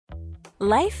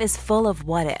Life is full of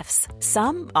what-ifs.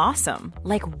 Some awesome,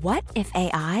 like what if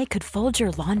AI could fold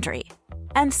your laundry?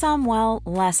 And some, well,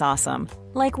 less awesome,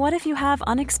 like what if you have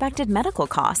unexpected medical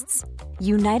costs?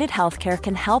 United Healthcare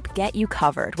can help get you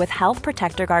covered with Health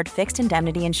Protector Guard fixed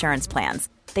indemnity insurance plans.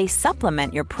 They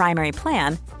supplement your primary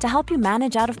plan to help you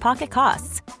manage out-of-pocket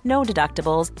costs. No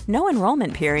deductibles, no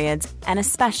enrollment periods, and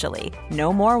especially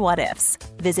no more what-ifs.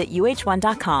 Visit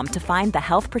uh1.com to find the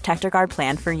Health Protector Guard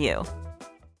plan for you.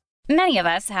 Many of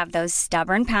us have those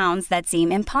stubborn pounds that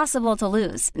seem impossible to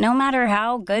lose, no matter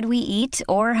how good we eat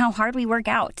or how hard we work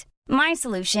out. My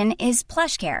solution is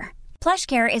PlushCare.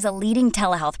 PlushCare is a leading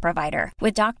telehealth provider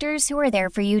with doctors who are there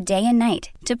for you day and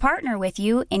night to partner with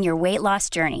you in your weight loss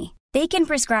journey. They can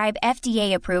prescribe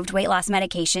FDA-approved weight loss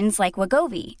medications like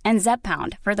Wegovy and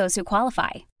Zepbound for those who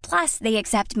qualify. Plus, they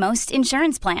accept most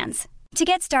insurance plans. To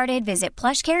get started, visit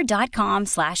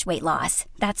plushcare.com/weightloss.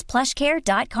 That's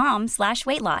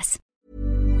plushcare.com/weightloss.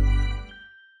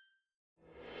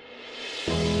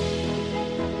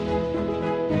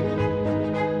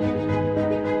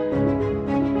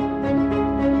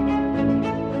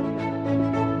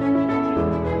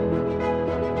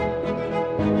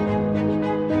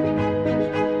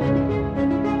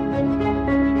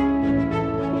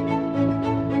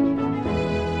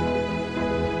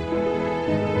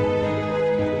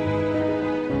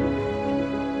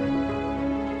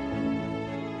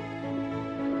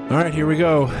 All right, here we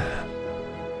go.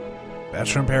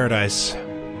 Bachelor in Paradise.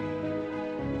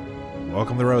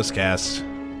 Welcome to the Roastcast.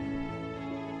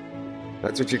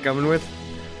 That's what you're coming with?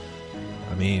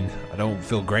 I mean, I don't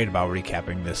feel great about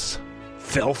recapping this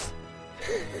filth.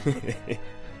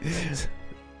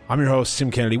 I'm your host,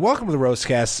 Tim Kennedy. Welcome to the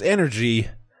Roastcast Energy.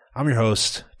 I'm your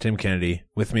host, Tim Kennedy.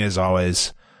 With me, as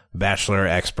always, Bachelor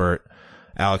expert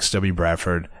Alex W.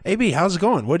 Bradford. AB, how's it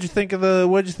going? What'd you think of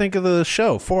the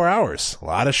show? 4 hours. A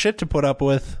lot of shit to put up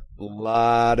with. A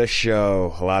lot of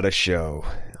show.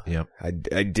 Yep.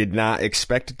 I did not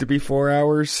expect it to be 4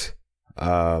 hours.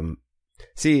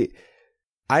 See,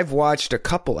 I've watched a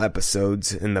couple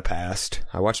episodes in the past.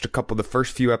 I watched the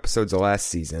first few episodes of last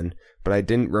season, but I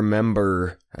didn't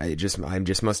remember. I just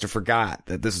must have forgot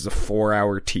that this is a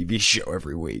 4-hour TV show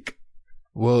every week.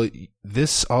 Well,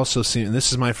 this also seems,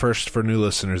 this is my first, for new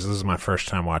listeners, this is my first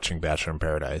time watching Bachelor in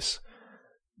Paradise.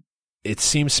 It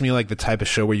seems to me like the type of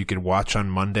show where you could watch on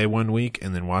Monday one week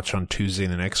and then watch on Tuesday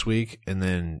the next week and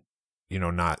then, you know,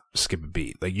 not skip a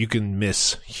beat. Like, you can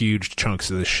miss huge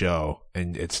chunks of the show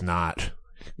and it's not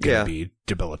going to be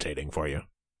debilitating for you.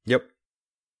 Yep.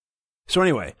 So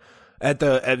anyway, at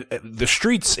the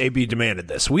streets, AB demanded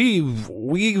this. We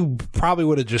probably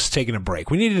would have just taken a break.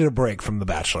 We needed a break from the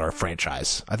Bachelor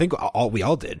franchise. I think we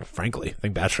all did, frankly. I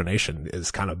think Bachelor Nation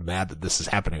is kind of mad that this is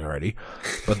happening already.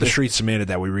 But the streets demanded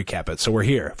that we recap it. So we're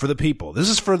here for the people. This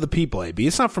is for the people, AB.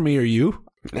 It's not for me or you.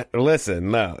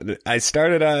 Listen, no. I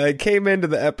came into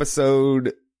the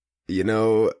episode, you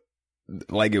know,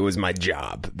 like it was my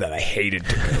job that I hated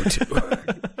to go to.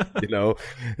 You know,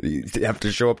 you have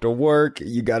to show up to work,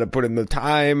 you got to put in the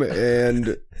time,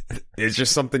 and it's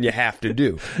just something you have to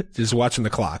do. Just watching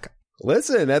the clock.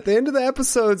 Listen, at the end of the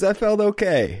episodes, I felt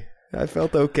okay.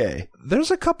 There's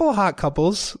a couple of hot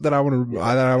couples that I want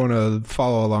to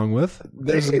follow along with.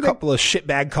 There's a couple of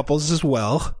shitbag couples as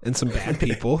well, and some bad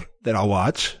people that I'll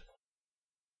watch.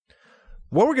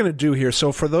 What we're going to do here,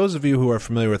 so for those of you who are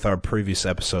familiar with our previous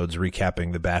episodes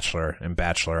recapping The Bachelor and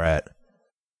Bachelorette,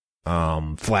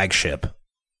 flagship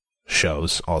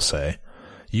shows, I'll say,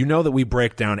 you know that we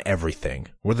break down everything.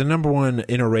 We're the number one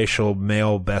interracial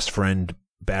male best friend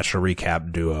Bachelor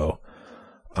recap duo,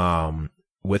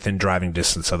 within driving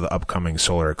distance of the upcoming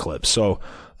solar eclipse. So,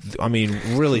 I mean,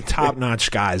 really top-notch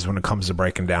guys when it comes to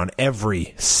breaking down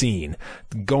every scene,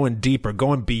 going deeper,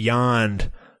 going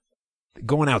beyond,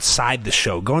 going outside the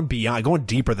show, going beyond, going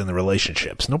deeper than the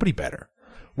relationships. Nobody better.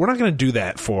 We're not going to do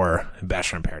that for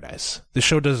Bachelor in Paradise. The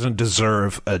show doesn't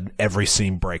deserve an every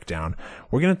scene breakdown.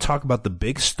 We're going to talk about the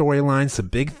big storylines, the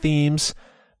big themes,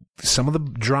 some of the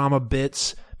drama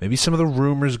bits, maybe some of the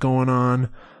rumors going on.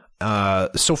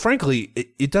 So frankly,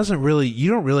 it doesn't really, you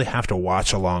don't really have to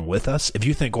watch along with us. If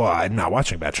you think, well, I'm not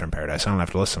watching Bachelor in Paradise, I don't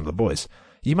have to listen to the boys.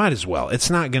 You might as well. It's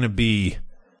not going to be,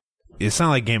 it's not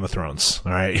like Game of Thrones,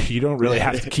 all right? You don't really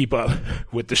have to keep up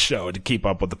with the show to keep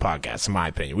up with the podcast, in my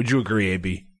opinion. Would you agree,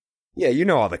 AB? Yeah, you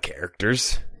know all the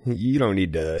characters. You don't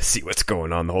need to see what's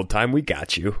going on the whole time. We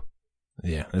got you.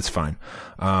 Yeah, it's fine.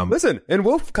 Listen, and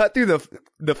we'll cut through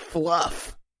the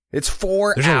fluff. It's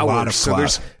 4 hours. A lot of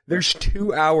fluff. So there's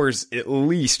 2 hours at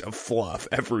least of fluff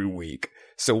every week.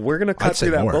 So we're going to cut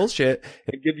through that bullshit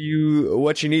and give you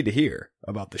what you need to hear.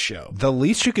 about the show. The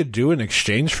least you could do in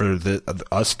exchange for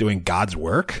us doing God's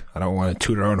work, I don't want to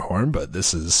toot our own horn, but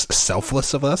this is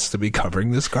selfless of us to be covering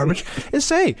this garbage, is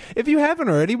say, if you haven't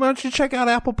already, why don't you check out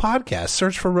Apple Podcasts,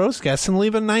 search for Roastcast, and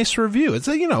leave a nice review. It's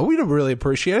we don't really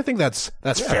appreciate it. I think that's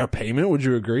fair payment. Would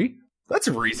you agree? That's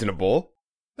reasonable.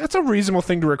 That's a reasonable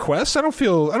thing to request. I don't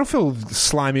feel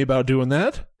slimy about doing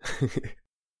that.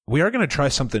 We are going to try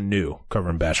something new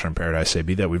covering Bachelor in Paradise,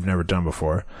 AB, that we've never done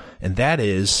before, and that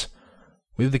is,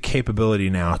 we have the capability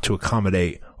now to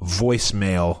accommodate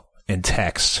voicemail and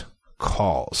text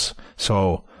calls.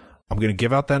 So I'm going to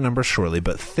give out that number shortly,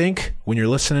 but think when you're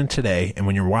listening today and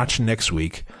when you're watching next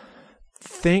week,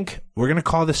 we're going to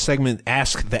call this segment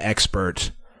Ask the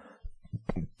Expert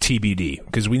TBD,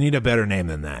 because we need a better name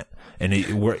than that. And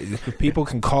people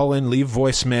can call in, leave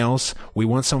voicemails. We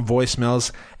want some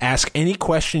voicemails. Ask any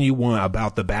question you want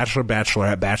about the Bachelor,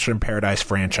 Bachelorette, Bachelor in Paradise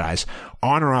franchise,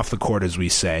 on or off the court, as we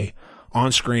say,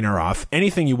 on screen or off,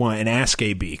 anything you want, and ask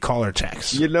AB, call or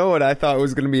text. You know what I thought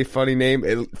was going to be a funny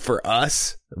name for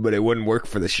us, but it wouldn't work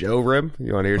for the show, Rim?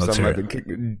 You want to hear something I've been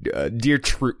kicking? Dear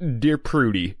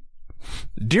Prudy.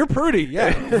 Dear Prudy,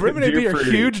 yeah. Rim and AB are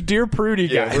huge Dear Prudy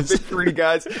guys. Yeah, we're big Prudy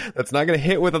guys. That's not going to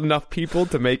hit with enough people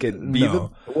to make it be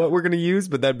what we're going to use,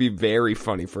 but that'd be very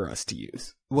funny for us to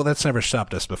use. Well, that's never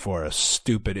stopped us before. A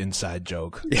stupid inside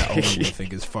joke that only we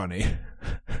think is funny.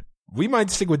 We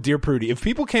might stick with Dear Prudy. If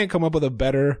people can't come up with a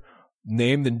better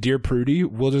name than Dear Prudy,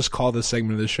 we'll just call this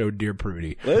segment of the show Dear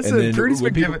Prudy. Listen, Prudy's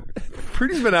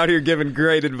been out here giving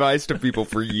great advice to people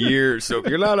for years. So if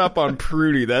you're not up on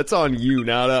Prudy, that's on you,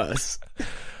 not us.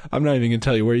 I'm not even going to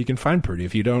tell you where you can find Prudy.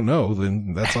 If you don't know,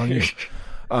 then that's on you.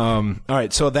 All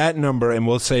right, so that number, and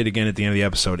we'll say it again at the end of the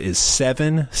episode, is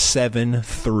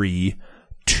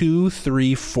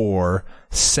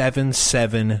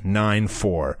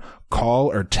 773-234-7794.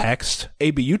 Call or text.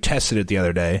 AB, you tested it the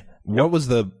other day. Was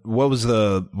there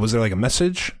like a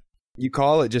message? You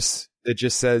call it just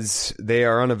says they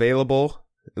are unavailable,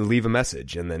 leave a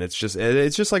message, and then it's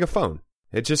just like a phone.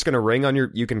 It's just going to ring on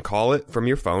you can call it from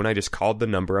your phone. I just called the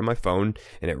number on my phone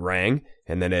and it rang,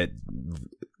 and then it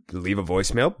leave a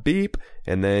voicemail, beep,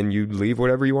 and then you leave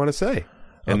whatever you want to say.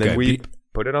 And then we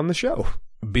put it on the show.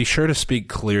 Be sure to speak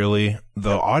clearly.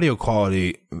 The audio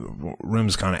quality,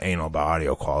 Rim's kind of anal about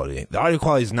audio quality. The audio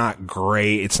quality is not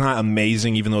great. It's not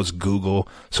amazing, even though it's Google.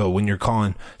 So when you're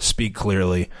calling, speak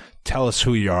clearly. Tell us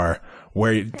who you are.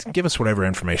 Give us whatever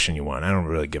information you want. I don't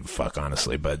really give a fuck,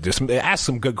 honestly, but just ask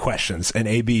some good questions, and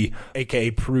AB, aka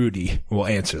Prudy, will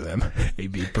answer them.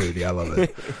 AB Prudy, I love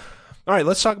it. All right,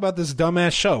 let's talk about this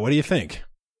dumbass show. What do you think?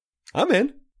 I'm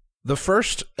in. The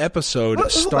first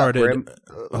episode started.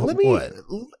 Let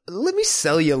me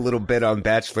sell you a little bit on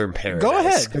Bachelor in Paradise. Go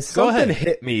ahead. Something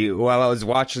hit me while I was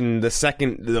watching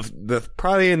the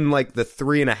probably in like the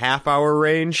 3.5 hour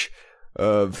range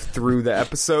through the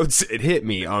episodes. It hit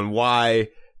me on why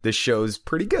this show's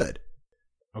pretty good.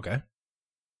 Okay.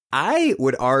 I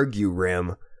would argue,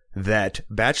 Rim, that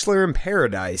Bachelor in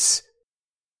Paradise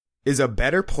is a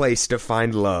better place to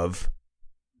find love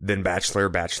than Bachelor or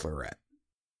Bachelorette,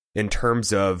 in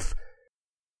terms of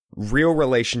real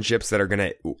relationships that are going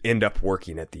to end up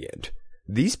working at the end.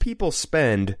 These people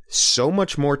spend so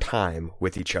much more time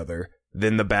with each other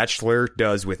than the Bachelor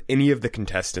does with any of the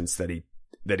contestants that he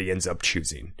ends up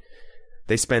choosing.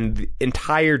 They spend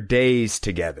entire days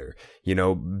together,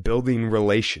 building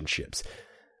relationships.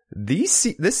 This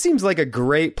seems like a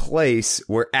great place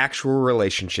where actual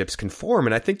relationships can form,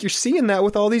 and I think you're seeing that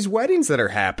with all these weddings that are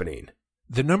happening.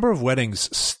 The number of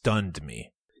weddings stunned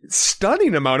me.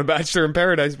 Stunning amount of Bachelor in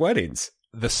Paradise weddings.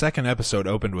 The second episode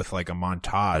opened with like a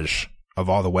montage of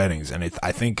all the weddings, and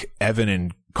I think Evan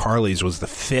and Carly's was the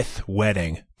 5th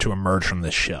wedding to emerge from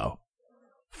this show.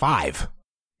 5.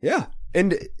 Yeah,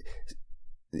 and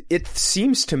it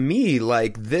seems to me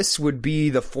like this would be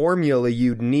the formula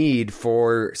you'd need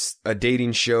for a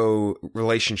dating show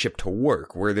relationship to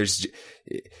work, where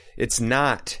it's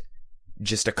not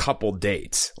just a couple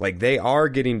dates. Like, they are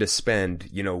getting to spend,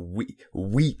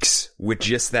 weeks with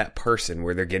just that person,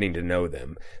 where they're getting to know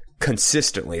them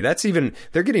consistently.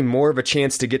 They're getting more of a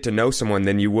chance to get to know someone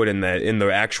than you would in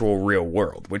the actual real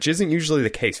world, which isn't usually the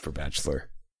case for Bachelor.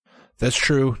 That's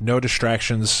true. No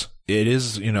distractions. It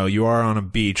is, you are on a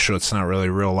beach, so it's not really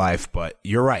real life, but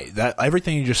you're right. That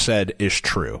everything you just said is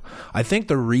true. I think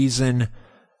the reason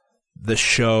the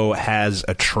show has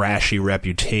a trashy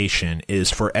reputation is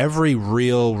for every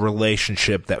real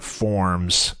relationship that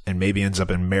forms and maybe ends up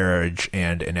in marriage,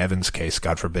 and in Evan's case,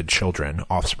 God forbid, children,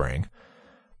 offspring,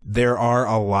 there are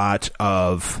a lot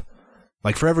of,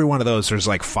 like, for every one of those, there's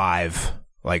like 5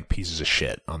 like pieces of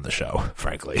shit on the show,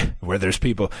 frankly, where there's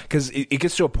people, because it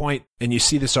gets to a point, and you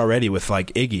see this already with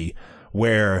like Iggy,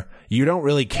 where you don't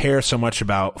really care so much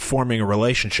about forming a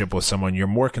relationship with someone. You're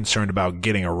more concerned about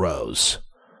getting a rose,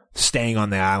 staying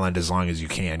on the island as long as you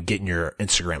can, getting your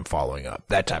Instagram following up,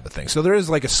 that type of thing. So there is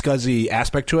like a scuzzy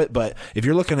aspect to it, but if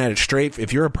you're looking at it straight,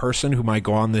 if you're a person who might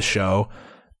go on this show,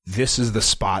 this is the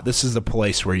spot, this is the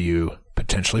place where you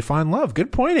potentially find love.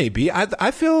 Good point, AB.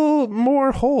 I feel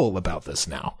more whole about this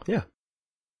now. Yeah.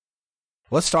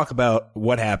 Let's talk about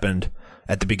what happened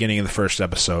at the beginning of the first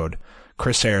episode.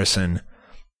 Chris Harrison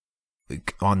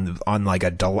on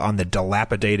the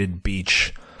dilapidated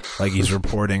beach, like he's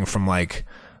reporting from like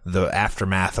the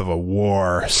aftermath of a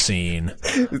war scene.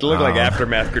 It looked like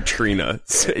aftermath Katrina.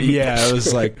 Yeah, it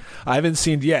was like,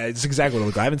 it's exactly what it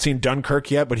looked like. I haven't seen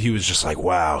Dunkirk yet, but he was just like,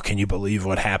 wow, can you believe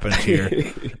what happened here?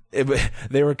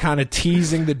 They were kind of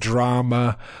teasing the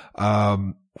drama.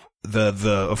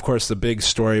 Of course, the big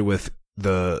story with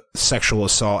the sexual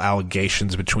assault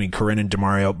allegations between Corinne and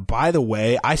Demario. By the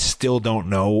way, I still don't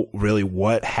know really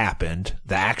what happened,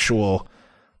 the actual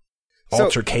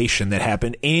altercation that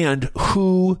happened, and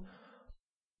who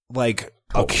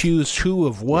accused who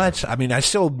of what. I mean, I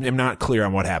still am not clear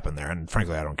on what happened there, and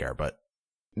frankly I don't care. But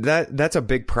that's a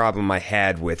big problem I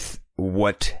had with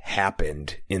what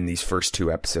happened in these first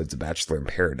 2 episodes of Bachelor in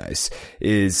Paradise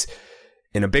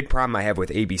and a big problem I have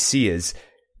with ABC is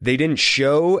they didn't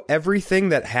show everything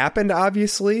that happened.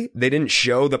 Obviously they didn't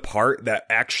show the part that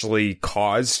actually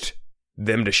caused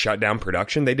them to shut down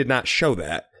production. They did not show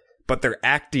that. But they're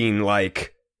acting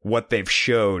like what they've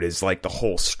showed is like the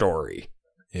whole story.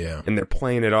 Yeah. And they're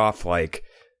playing it off like,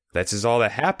 this is all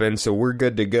that happened, so we're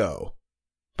good to go.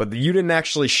 But you didn't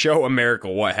actually show America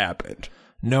what happened.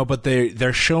 No, but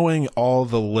they're showing all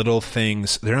the little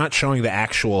things. They're not showing the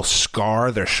actual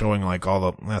scar. They're showing like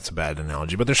that's a bad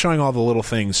analogy, but they're showing all the little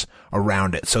things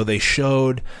around it. So they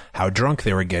showed how drunk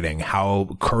they were getting,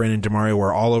 how Corinne and Demario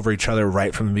were all over each other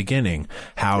right from the beginning,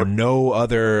 how no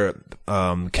other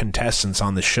contestants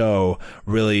on the show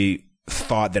really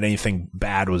thought that anything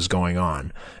bad was going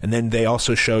on. And then they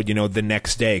also showed, the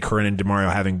next day, Corinne and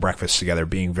Demario having breakfast together,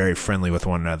 being very friendly with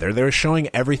one another. They were showing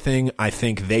everything I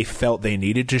think they felt they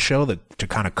needed to show to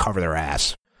kind of cover their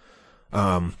ass.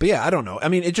 But yeah, I don't know. I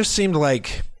mean, it seemed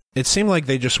like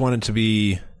they just wanted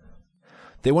to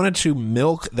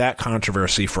milk that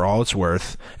controversy for all it's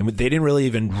worth. And they didn't really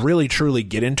even really truly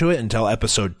get into it until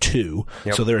episode 2.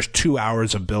 Yep. So there's 2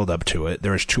 hours of build up to it.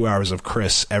 There's 2 hours of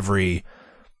Chris every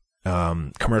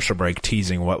commercial break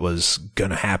teasing what was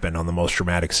gonna happen on the most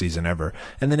dramatic season ever,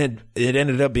 and then it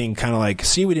ended up being kind of like,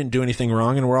 see, we didn't do anything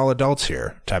wrong and we're all adults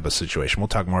here type of situation. We'll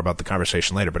talk more about the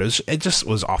conversation later, but it just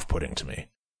was off-putting to me.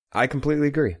 I completely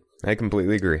agree.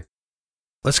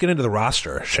 Let's get into the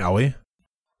roster, shall we?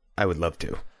 I would love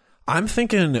to. I'm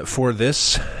thinking for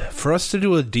us to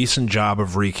do a decent job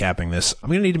of recapping this, I'm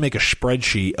gonna need to make a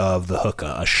spreadsheet of the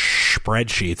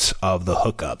spreadsheets of the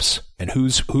hookups and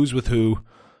who's with who.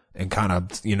 And kind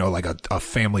of, like a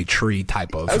family tree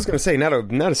type of. I was going to say, not a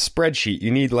spreadsheet. You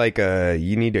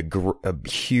need a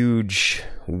huge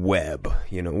web.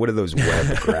 What are those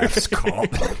web graphs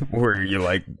called? Where you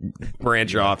like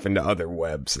branch off into other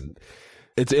webs and.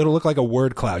 It'll look like a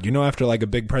word cloud. After like a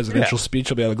big presidential speech,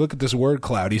 you'll be like, look at this word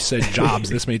cloud. He said Jobs.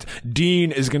 This means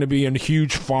Dean is going to be in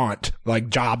huge font. Like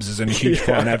Jobs is in a huge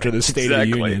font after the State of the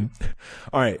Union.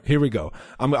 All right, here we go.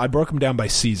 I broke them down by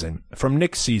season. From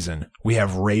Nick's season, we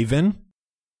have Raven,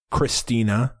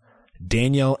 Christina,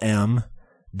 Danielle M,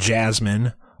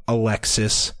 Jasmine,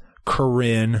 Alexis,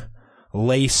 Corinne,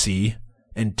 Lacey,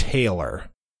 and Taylor,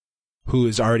 who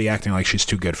is already acting like she's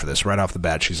too good for this. Right off the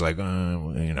bat, she's like,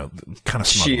 kind of smug.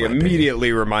 She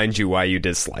immediately reminds you why you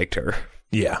disliked her.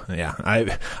 Yeah.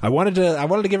 I wanted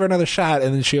to give her another shot,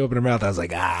 and then she opened her mouth. I was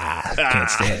like, can't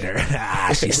stand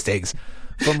her. She stinks.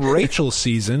 From Rachel's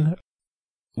season,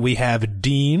 we have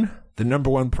Dean, the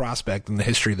number 1 prospect in the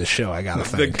history of the show, I gotta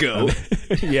think. The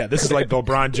GOAT. Yeah, this is like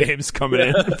LeBron James coming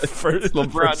in.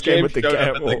 LeBron James with the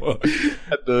camel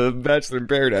at the Bachelor in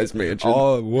Paradise mansion.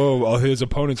 All his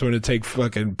opponents want to take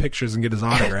fucking pictures and get his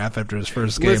autograph after his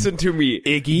first game. Listen to me,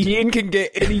 Iggy. Dean can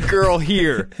get any girl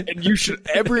here, and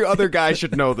every other guy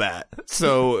should know that.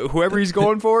 So whoever he's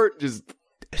going for, just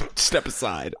step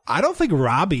aside. I don't think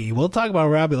Robbie, we'll talk about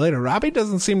Robbie later. Robbie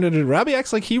doesn't seem to do. Robbie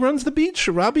acts like he runs the beach.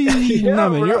 Robbie,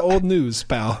 you're old news,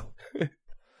 pal.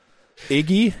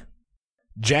 Iggy,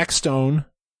 Jack Stone,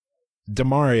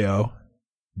 Demario,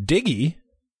 Diggy,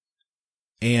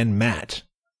 and Matt.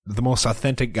 The most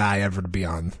authentic guy ever to be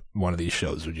on one of these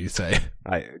shows, would you say?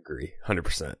 I agree,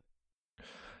 100%.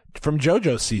 From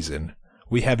JoJo's season,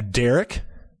 we have Derek,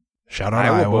 shout out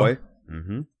Iowa boy.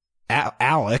 Mm-hmm.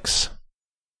 Alex,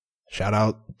 shout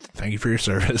out. Thank you for your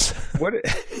service. What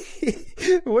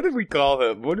did we call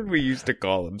him? What did we used to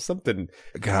call him? Something.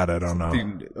 God, I don't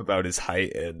know. About his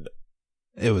height, and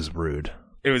it was rude.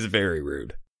 It was very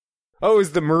rude. Oh, it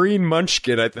was the Marine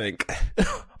Munchkin, I think.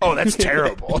 Oh, that's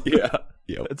terrible. Yeah.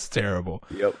 Yep. That's terrible.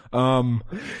 Yep.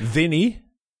 Vinny,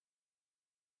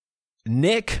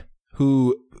 Nick,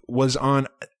 who was on,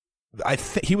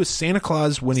 he was Santa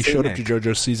Claus when he showed up to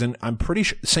JoJo's season. I'm pretty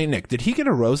sure Saint Nick. Did he get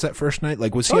a rose that first night?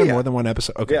 Like, was he on more than one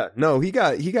episode? Okay. Yeah. No, he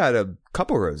got a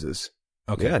couple roses.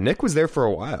 Okay. Yeah, Nick was there for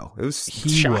a while. It was he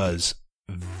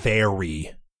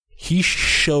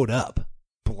showed up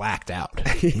blacked out.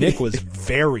 Nick was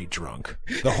very drunk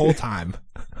the whole time.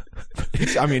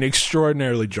 I mean,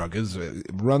 extraordinarily drunk.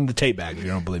 Run the tape back if you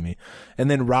don't believe me.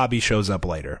 And then Robbie shows up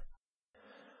later.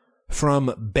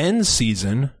 From Ben's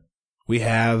season, we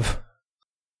have,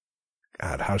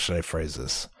 God, how should I phrase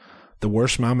this? The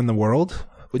worst mom in the world?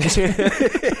 Would you say?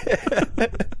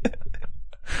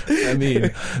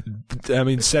 I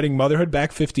mean, setting motherhood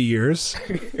back 50 years.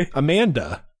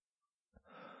 Amanda,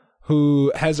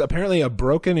 who has apparently a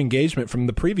broken engagement from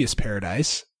the previous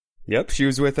Paradise. Yep, she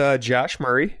was with Josh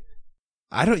Murray.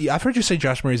 I've heard you say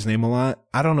Josh Murray's name a lot.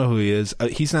 I don't know who he is.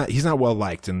 He's not well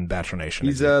liked in Bachelor Nation.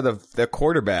 He's the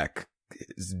quarterback,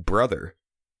 his brother.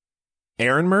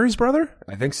 Aaron Murray's brother?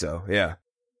 I think so. Yeah.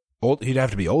 He'd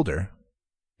have to be older.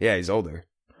 Yeah, he's older.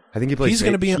 I think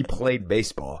he played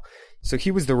baseball. So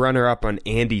he was the runner-up on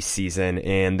Andy's season,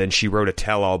 and then she wrote a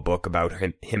tell-all book about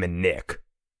him and Nick,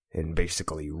 and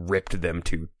basically ripped them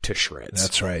to shreds.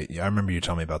 That's right. Yeah, I remember you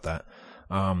telling me about that.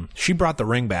 She brought the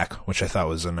ring back, which I thought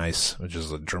was which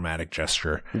is a dramatic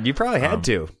gesture. You probably had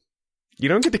to. You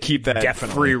don't get to keep that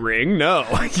free ring. No.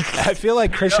 I feel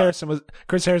like Chris Harrison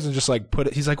just like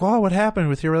he's like, well, what happened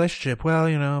with your relationship?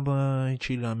 Well, blah, he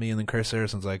cheated on me. And then Chris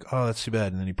Harrison's like, oh, that's too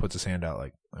bad. And then he puts his hand out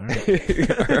like, all right.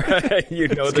 All right. You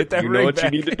know what you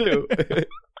need to do.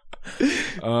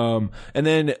 And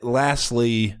then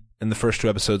lastly, in the first two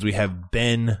episodes, we have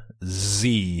Ben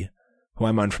Z, who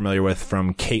I'm unfamiliar with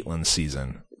from Caitlin's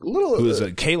season. Who is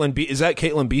it? Caitlin B? Is that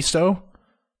Caitlin Bisto?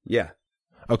 Yeah.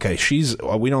 Okay,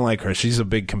 we don't like her. She's a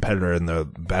big competitor in the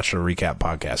Bachelor Recap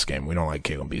podcast game. We don't like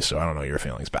Caitlin Bisto. I don't know your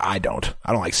feelings, but I don't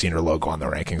like seeing her logo on the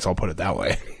rankings. I'll put it that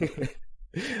way.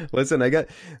 Listen, I got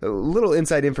a little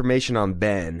inside information on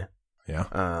Ben.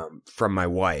 Yeah. From my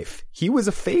wife. He was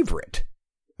a favorite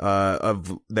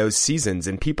of those seasons,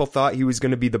 and people thought he was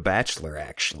going to be the Bachelor,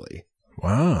 actually.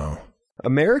 Wow.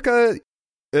 America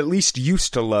at least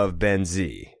used to love Ben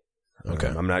Z. Okay.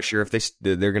 I'm not sure if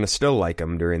they're going to still like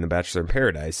him during The Bachelor in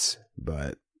Paradise,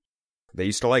 but they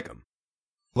used to like him.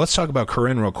 Let's talk about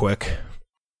Corinne real quick.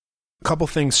 A couple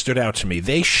things stood out to me.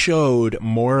 They showed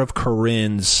more of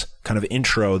Corinne's kind of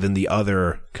intro than the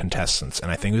other contestants, and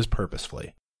I think it was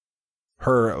purposefully.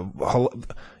 Her,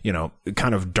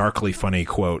 kind of darkly funny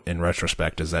quote in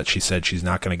retrospect is that she said she's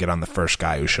not going to get on the first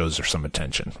guy who shows her some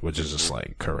attention, which is just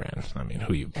like, Corinne, I mean,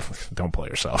 don't play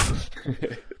yourself.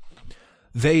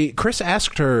 Chris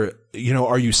asked her,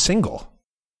 are you single?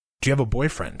 Do you have a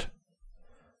boyfriend?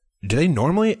 Do they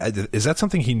normally, is that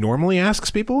something he normally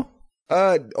asks people?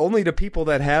 Only to people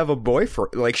that have a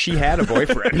boyfriend. Like, she had a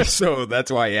boyfriend, so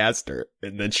that's why I asked her,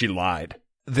 and then she lied.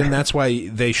 Then that's why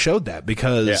they showed that,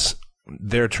 because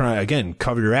they're trying, again,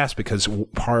 cover your ass, because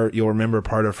you'll remember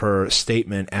part of her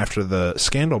statement after the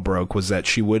scandal broke was that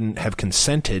she wouldn't have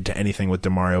consented to anything with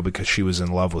DeMario because she was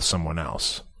in love with someone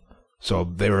else. So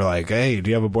they were like, hey, do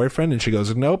you have a boyfriend? And she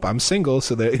goes, nope, I'm single.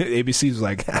 So ABC was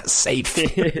like, safe.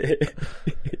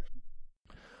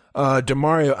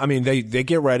 DeMario, I mean, they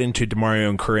get right into DeMario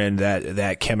and Corinne,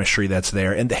 that chemistry that's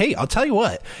there. And hey, I'll tell you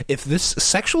what, if this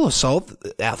sexual assault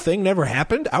thing never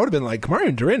happened, I would have been like, DeMario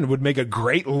and Corinne would make a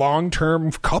great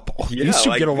long-term couple. Yeah, these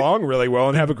two get along really well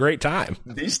and have a great time.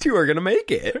 These two are going to make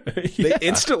it. They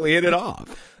instantly hit it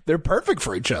off. They're perfect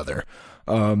for each other.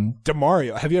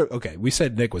 DeMario, we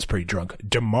said Nick was pretty drunk.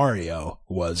 DeMario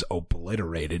was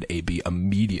obliterated, AB,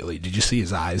 immediately. Did you see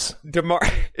his eyes?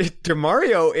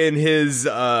 DeMario in his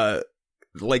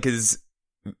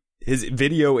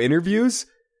video interviews,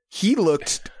 he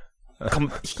looked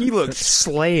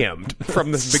slammed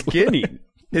from the beginning.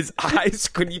 His eyes,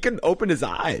 you can open his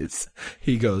eyes.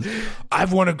 He goes,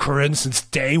 I've wanted Corinne since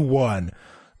day one.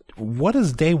 What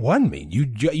does day one mean?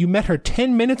 You met her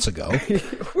 10 minutes ago.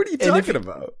 What are you talking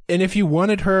about? And if you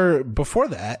wanted her before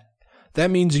that,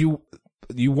 that means you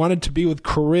wanted to be with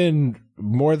Corinne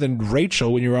more than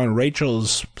Rachel when you were on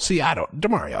Rachel's. See,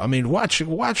 DeMario. I mean, watch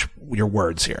your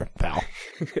words here, pal.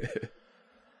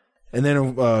 And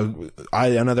then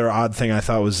another odd thing I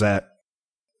thought was that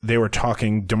they were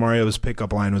talking. DeMario's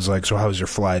pickup line was like, "So how was your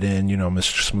flight in? You know,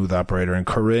 Mr. Smooth Operator." And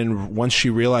Corinne, once she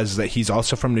realizes that he's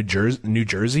also from New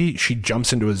Jersey, she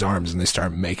jumps into his arms and they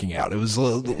start making out. It was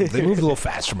they moved a little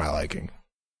fast for my liking.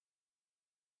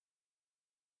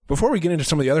 Before we get into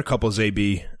some of the other couples,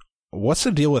 AB, what's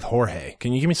the deal with Jorge?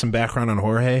 Can you give me some background on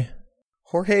Jorge?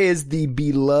 Jorge is the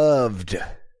beloved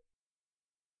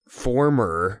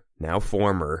former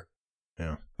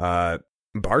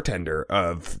bartender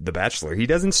of The Bachelor. He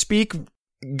doesn't speak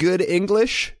good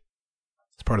English.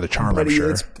 It's part of the charm, I'm sure.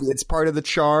 It's part of the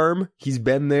charm. He's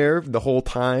been there the whole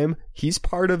time. He's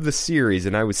part of the series,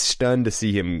 and I was stunned to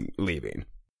see him leaving.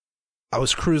 I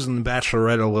was cruising The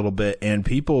Bachelorette a little bit, and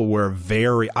people were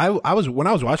very... when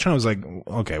I was watching, I was like,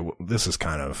 okay, this is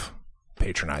kind of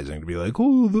patronizing to be like,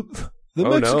 oh, the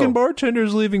Mexican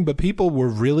bartender's leaving, but people were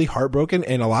really heartbroken,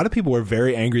 and a lot of people were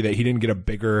very angry that he didn't get a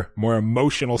bigger, more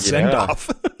emotional send-off.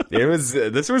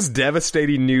 This was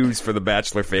devastating news for the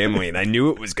Bachelor family, and I knew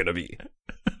it was going to be.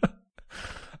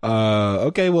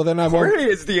 Okay, well then Jorge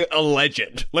is a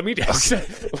legend. Let me just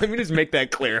make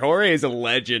that clear. Jorge is a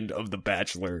legend of the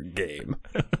Bachelor game.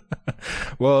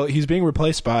 Well, he's being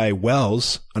replaced by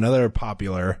Wells, another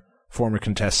popular former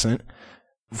contestant.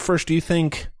 First, do you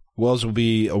think Wells will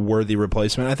be a worthy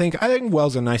replacement? I think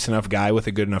Wells is a nice enough guy with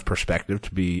a good enough perspective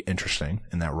to be interesting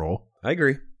in that role. I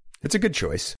agree. It's a good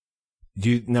choice.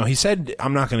 He said,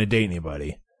 I'm not going to date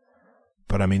anybody.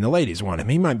 But, I mean, the ladies want him.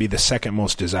 He might be the second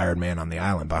most desired man on the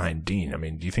island behind Dean. I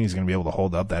mean, do you think he's going to be able to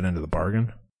hold up that end of the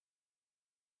bargain?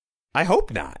 I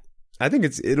hope not. I think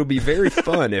it'll be very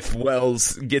fun if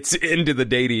Wells gets into the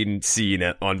dating scene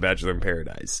on Bachelor in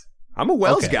Paradise. I'm a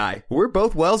Wells guy. We're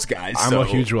both Wells guys. I'm a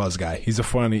huge Wells guy. He's a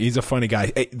funny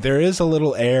guy. Hey, there is a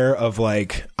little air of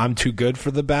like, I'm too good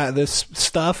for this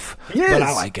stuff, but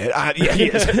I like it. He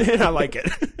is. I like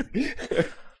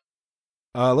it.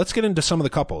 Let's get into some of the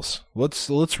couples.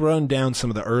 Let's run down some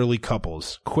of the early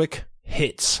couples. Quick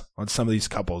hits on some of these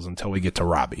couples until we get to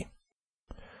Robbie.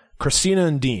 Christina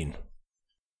and Dean.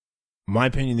 In my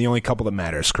opinion, the only couple that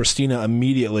matters. Christina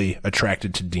immediately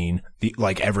attracted to Dean,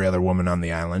 like every other woman on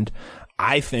the island.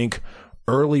 I think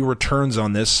early returns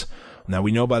on this. Now,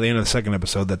 we know by the end of the second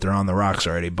episode that they're on the rocks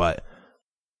already, but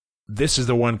this is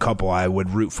the one couple I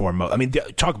would root for most. I mean,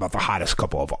 talk about the hottest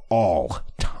couple of all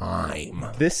time.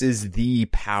 This is the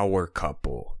power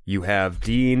couple. You have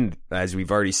Dean, as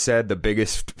we've already said, the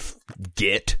biggest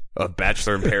get of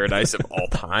Bachelor in Paradise of all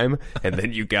time. And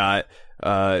then you got...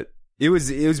 It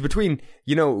was between,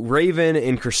 Raven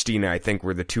and Christina, I think,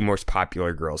 were the two most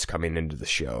popular girls coming into the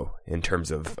show in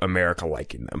terms of America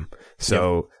liking them.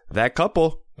 So that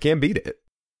couple can't beat it.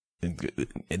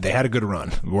 They had a good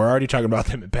run. We're already talking about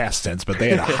them in past tense, but they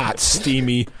had a hot,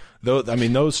 steamy...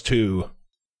 those two,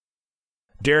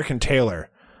 Derek and Taylor,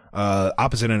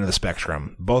 opposite end of the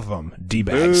spectrum, both of them,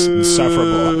 D-bags,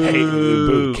 insufferable. Hey,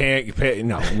 boo, can't pay.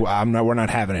 No, we're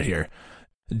not having it here.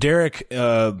 Derek,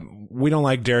 we don't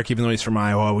like Derek even though he's from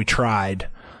Iowa. We tried.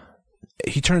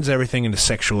 He turns everything into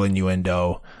sexual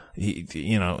innuendo.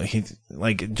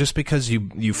 Just because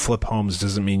you flip homes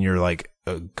doesn't mean you're like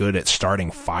good at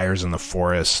starting fires in the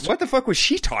forest. What the fuck was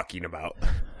she talking about?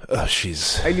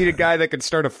 I need a guy that could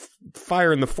start a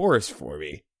fire in the forest for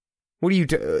me. What do you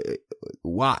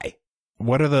why?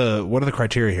 What are the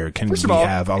criteria here? Can we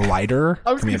have a lighter?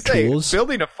 I was going to say, tools?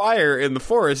 Building a fire in the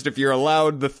forest, if you're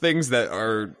allowed the things that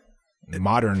are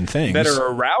modern things that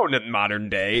are around in modern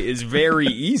day, is very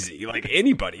easy. Like,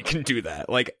 anybody can do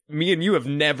that. Like, me and you have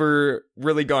never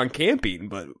really gone camping,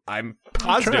 but I'm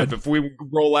positive if we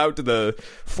roll out to the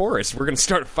forest, we're going to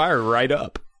start a fire right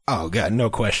up. Oh, God, no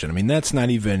question. I mean, that's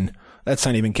not even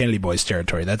Kennedy Boys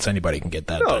territory. That's anybody can get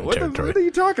that territory. What are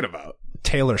you talking about?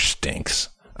 Taylor stinks.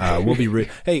 We'll be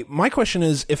Hey, my question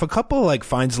is, if a couple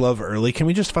finds love early, can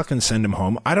we just fucking send them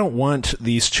home? I don't want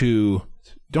these two.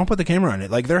 Don't put the camera on it.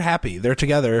 Like, they're happy. They're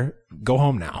together. Go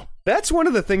home now. That's one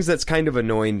of the things that's kind of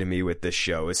annoying to me with this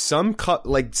show is some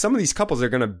of these couples are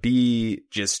going to be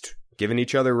just giving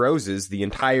each other roses the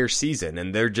entire season,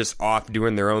 and they're just off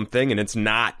doing their own thing, and it's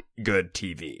not good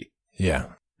TV. Yeah.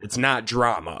 It's not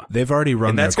drama. They've already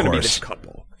run their course. And that's going to be this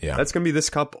couple. Yeah. That's going to be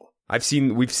this couple.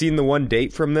 We've seen the one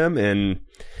date from them, and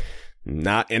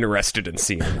not interested in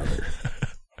seeing another.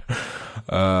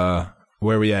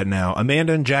 Where are we at now?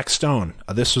 Amanda and Jack Stone.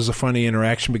 This was a funny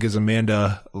interaction because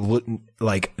Amanda,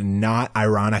 not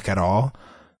ironic at all,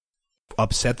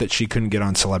 upset that she couldn't get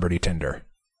on Celebrity Tinder.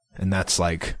 And that's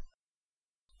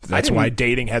That's why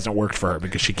dating hasn't worked for her,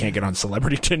 because she can't get on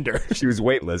Celebrity Tinder. She was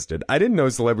waitlisted. I didn't know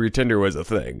Celebrity Tinder was a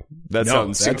thing. That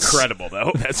sounds incredible,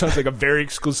 though. That sounds like a very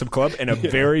exclusive club and a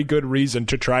very good reason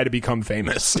to try to become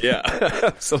famous. Yeah,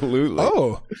 absolutely.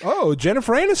 Oh,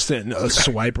 Jennifer Aniston.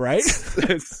 Swipe right.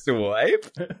 Swipe?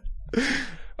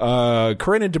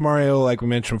 Corinne and DeMario, like we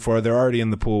mentioned before, they're already in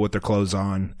the pool with their clothes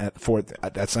on at 4.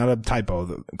 That's not a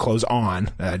typo. Clothes on.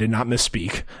 I did not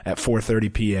misspeak. At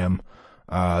 4:30 p.m.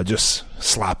 Just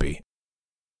sloppy.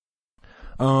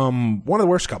 One of the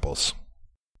worst couples,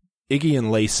 Iggy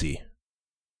and Lacey.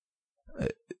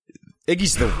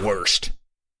 Iggy's the worst.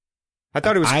 I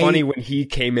thought it was funny when he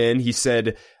came in. He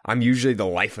said, "I'm usually the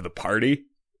life of the party."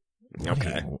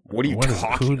 Okay, what are you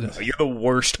talking about? You're the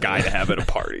worst guy to have at a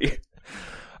party.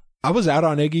 I was out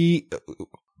on Iggy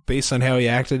based on how he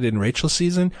acted in Rachel's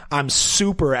season. I'm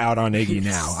super out on Iggy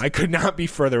now. I could not be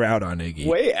further out on Iggy.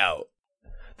 Way out.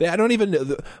 I don't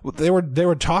even. They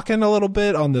were talking a little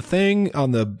bit on the thing on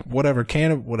the whatever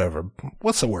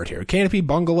What's the word here? Canopy,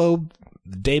 bungalow,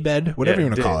 daybed, whatever you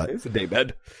want to call it. It's a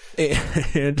daybed.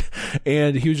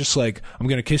 And he was just like, "I'm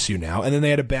gonna kiss you now." And then they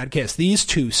had a bad kiss. These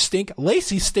two stink.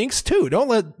 Lacey stinks too. Don't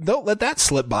let that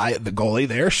slip by the goalie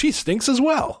there. She stinks as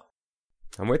well.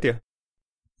 I'm with you.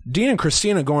 Dean and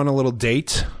Christina go on a little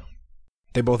date.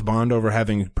 They both bond over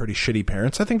having pretty shitty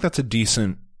parents. I think that's a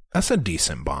decent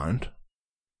bond.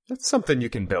 That's something you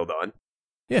can build on.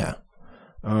 Yeah.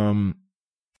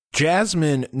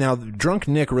 Jasmine, now drunk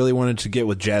Nick really wanted to get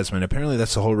with Jasmine. Apparently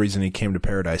that's the whole reason he came to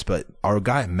Paradise, but our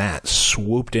guy Matt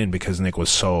swooped in because Nick was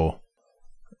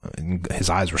his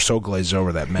eyes were so glazed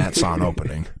over that Matt saw an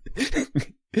opening.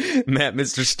 Matt,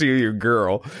 Mr. Steal Your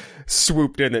Girl,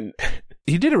 swooped in and...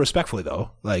 He did it respectfully,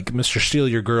 though. Like, Mr. Steal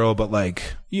Your Girl, but,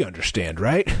 like, you understand,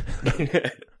 right?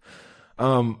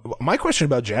 My question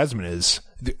about Jasmine is,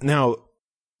 now,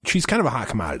 she's kind of a hot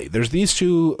commodity. There's these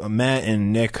two, Matt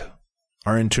and Nick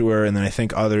are into her, and then I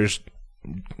think others,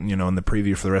 in the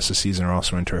preview for the rest of the season are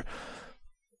also into her.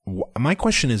 My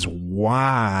question is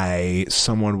why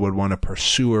someone would want to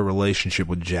pursue a relationship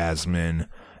with Jasmine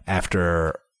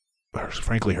after,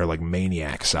 frankly, her, like,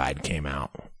 maniac side came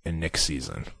out in Nick's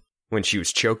season. When she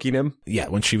was choking him? Yeah,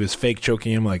 when she was fake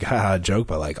choking him, like, haha, joke,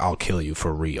 but, like, I'll kill you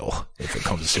for real if it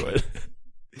comes to it.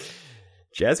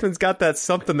 Jasmine's got that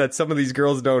something that some of these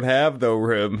girls don't have, though,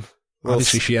 Rim.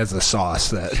 Obviously, she has the sauce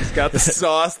that... She's got the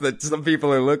sauce that some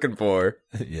people are looking for.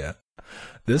 Yeah.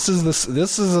 This is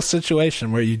a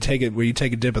situation where you take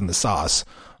a dip in the sauce,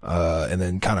 and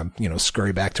then kind of,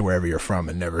 scurry back to wherever you're from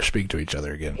and never speak to each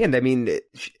other again. And, I mean,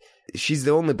 she's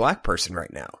the only black person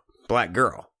right now. Black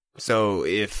girl. So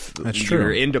if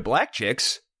you're into black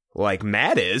chicks, like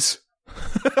Matt is,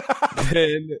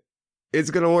 then it's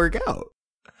going to work out.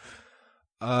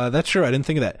 That's true. I didn't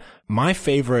think of that. My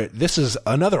favorite, this is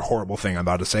another horrible thing I'm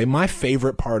about to say. My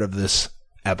favorite part of this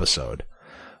episode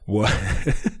was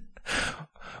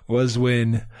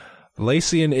when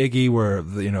Lacey and Iggy were,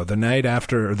 the night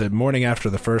after, or the morning after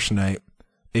the first night,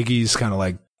 Iggy's kind of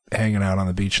like hanging out on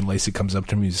the beach and Lacey comes up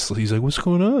to him. He's like, "What's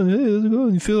going on? Hey, how's it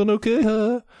going? You feeling okay,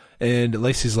 huh?" And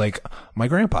Lacey's like, "My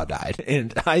grandpa died."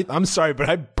 And I'm sorry, but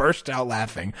I burst out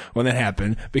laughing when that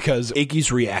happened because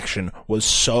Iggy's reaction was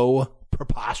so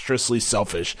preposterously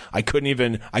selfish. I can't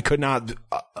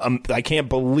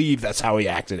believe that's how he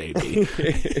acted, AB.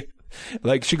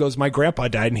 Like, she goes, "My grandpa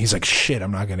died," and he's like, "Shit,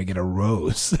 I'm not going to get a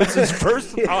rose." That's his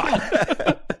first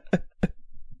thought.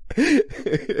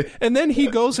 And then he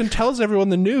goes and tells everyone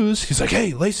the news. He's like,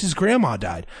 "Hey, Lacey's grandma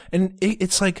died." And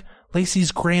it's like,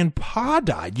 Lacey's grandpa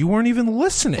died. You weren't even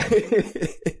listening.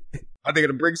 Are they going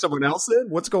to bring someone else in?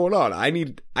 What's going on? I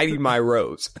need my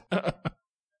rose.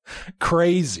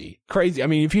 Crazy. I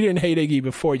mean, if you didn't hate Iggy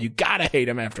before, you gotta hate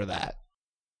him after that.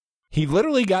 He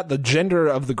literally got the gender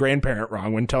of the grandparent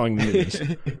wrong when telling the news.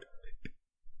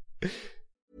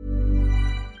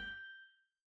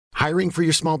 Hiring for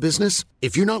your small business?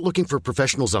 If you're not looking for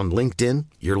professionals on LinkedIn,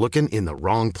 you're looking in the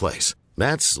wrong place.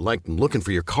 That's like looking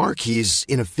for your car keys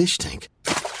in a fish tank.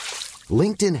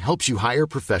 LinkedIn helps you hire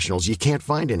professionals you can't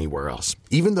find anywhere else,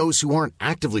 even those who aren't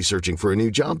actively searching for a new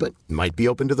job but might be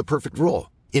open to the perfect role.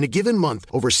 In a given month,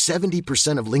 over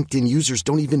 70% of LinkedIn users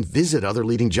don't even visit other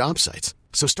leading job sites.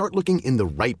 So start looking in the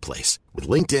right place. With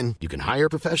LinkedIn, you can hire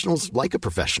professionals like a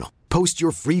professional. Post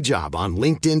your free job on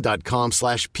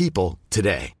linkedin.com/people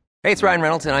today. Hey, it's Ryan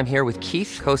Reynolds, and I'm here with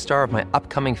Keith, co-star of my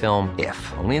upcoming film,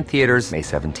 If, only in theaters May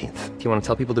 17th. Do you want to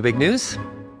tell people the big news?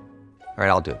 All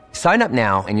right, I'll do it. Sign up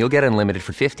now and you'll get unlimited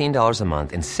for $15 a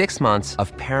month and 6 months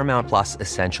of Paramount Plus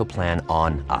Essential Plan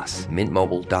on us.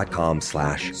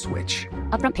 MintMobile.com/switch.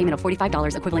 Upfront payment of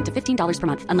 $45 equivalent to $15 per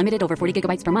month. Unlimited over 40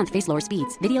 gigabytes per month. Face lower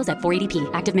speeds. Videos at 480p.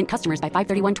 Active Mint customers by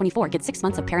 531.24 get 6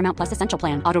 months of Paramount Plus Essential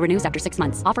Plan. Auto renews after 6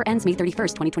 months. Offer ends May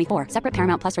 31st, 2024. Separate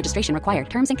Paramount Plus registration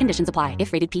required. Terms and conditions apply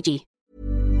if rated PG.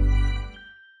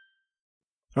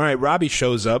 All right, Robbie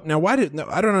shows up. Now, I don't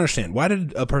understand. Why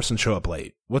did a person show up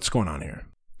late? What's going on here?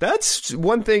 That's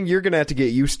one thing you're going to have to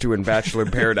get used to in Bachelor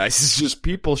in Paradise is just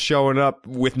people showing up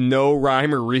with no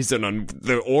rhyme or reason on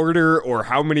the order or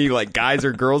how many like guys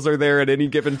or girls are there at any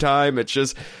given time. It's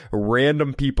just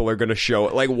random people are going to show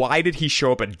up. Like, why did he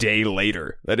show up a day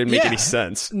later? That didn't make any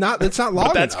sense. It's not long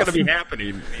but that's enough. going to be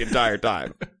happening the entire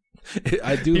time.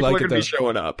 I do people like are it going to be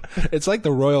showing up. It's like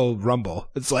the Royal Rumble.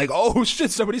 It's like, oh shit,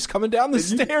 somebody's coming down the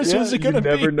stairs. Who's it going to be?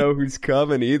 You never know who's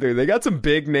coming either. They got some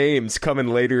big names coming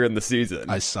later in the season.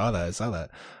 I saw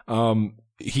that.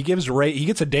 He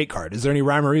gets a date card. Is there any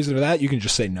rhyme or reason to that? You can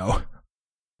just say no.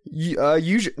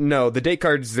 Usually, no, the date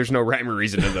cards, there's no rhyme or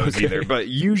reason to those either. But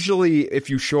usually,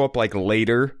 if you show up like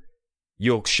later,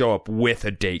 you'll show up with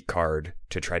a date card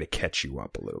to try to catch you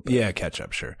up a little bit. Yeah, catch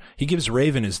up, sure. He gives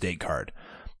Raven his date card.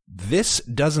 This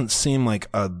doesn't seem like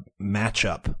a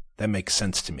matchup that makes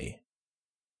sense to me.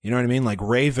 You know what I mean? Like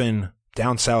Raven,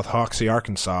 down south, Hoxie,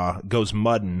 Arkansas, goes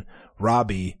mudding.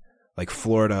 Robbie, like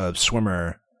Florida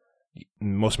swimmer,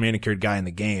 most manicured guy in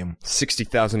the game.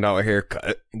 $60,000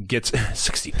 haircut. Gets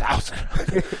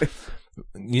 $60,000.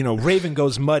 You know, Raven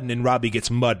goes mudding and Robbie gets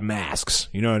mud masks.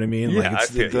 You know what I mean? Yeah, like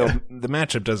the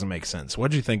matchup doesn't make sense.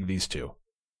 What do you think of these two?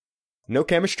 No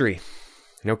chemistry.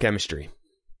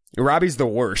 Robbie's the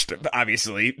worst,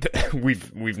 obviously.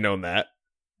 We've known that.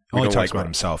 Only talks about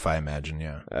himself, I imagine,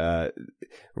 yeah.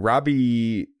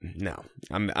 Robbie, no.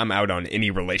 I'm out on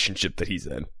any relationship that he's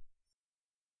in.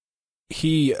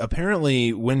 He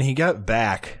apparently, when they got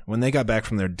back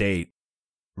from their date,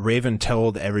 Raven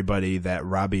told everybody that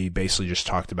Robbie basically just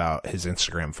talked about his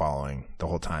Instagram following the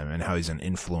whole time and how he's an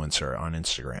influencer on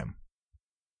Instagram.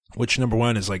 Which, number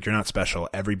one, is like, you're not special.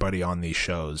 Everybody on these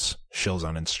shows shills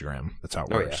on Instagram. That's how it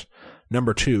works. Yeah.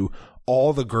 Number two,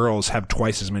 all the girls have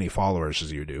twice as many followers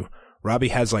as you do. Robbie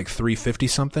has like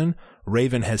 350-something.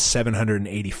 Raven has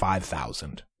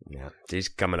 785,000. Yeah, he's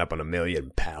coming up on 1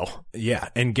 million, pal. Yeah,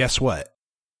 and guess what?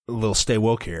 A little stay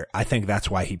woke here. I think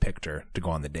that's why he picked her to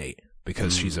go on the date.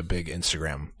 Because she's a big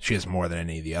Instagram. She has more than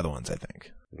any of the other ones, I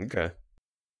think. Okay.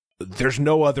 There's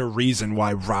no other reason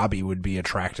why Robbie would be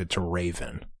attracted to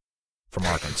Raven from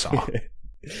Arkansas.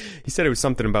 He said it was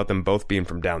something about them both being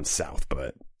from down south,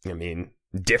 but, I mean,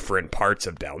 different parts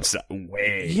of down south.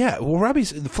 Way. Yeah, well,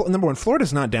 Robbie's, number one,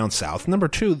 Florida's not down south. Number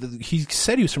two, he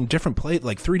said he was from different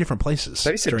like 3 different places.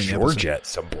 He said Georgia at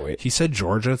some point. He said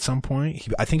Georgia at some point.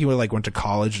 I think he went to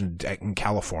college in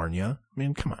California. I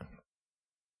mean, come on.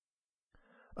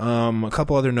 A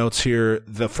couple other notes here.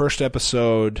 The first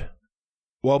episode,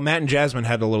 well, Matt and Jasmine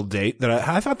had a little date that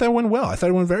I thought that went well. I thought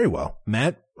it went very well.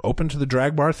 Matt opened to the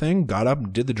drag bar thing, got up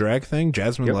and did the drag thing.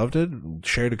 Jasmine loved it,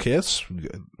 shared a kiss.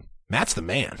 Matt's the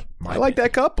man. I like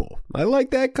that couple. I like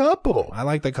that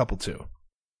couple too.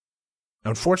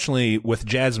 Unfortunately, with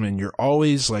Jasmine, you're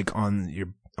always like on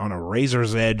a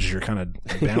razor's edge. You're kind of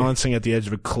balancing at the edge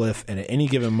of a cliff, and at any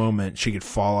given moment, she could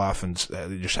fall off and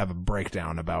just have a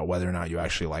breakdown about whether or not you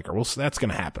actually like her. Well, so that's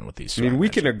going to happen with these two. I mean, we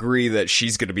can agree that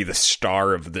she's going to be the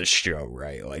star of this show,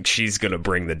 right? Like, she's going to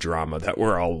bring the drama that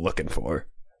we're all looking for.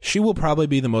 She will probably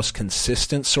be the most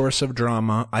consistent source of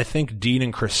drama. I think Dean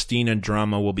and Christina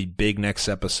drama will be big next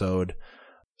episode.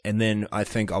 And then I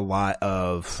think a lot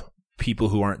of people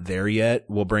who aren't there yet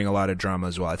will bring a lot of drama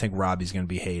as well. I think Robbie's going to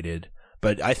be hated.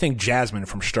 But I think Jasmine,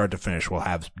 from start to finish, will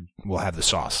have the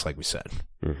sauce, like we said.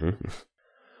 Mm-hmm.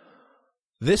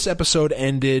 This episode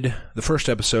ended, the first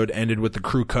episode ended with the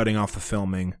crew cutting off the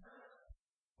filming.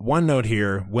 One note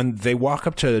here, when they walk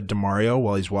up to DeMario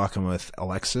while he's walking with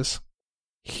Alexis,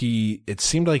 it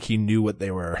seemed like he knew what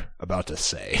they were about to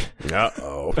say.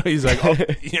 Uh-oh. He's like,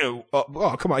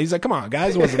 oh, come on. He's like, come on,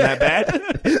 guys, it wasn't that bad.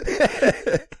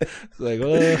 It's like,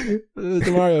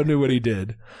 DeMario knew what he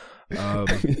did.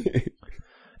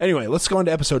 Anyway, let's go on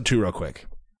to episode 2 real quick.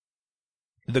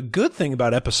 The good thing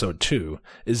about episode 2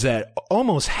 is that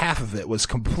almost half of it was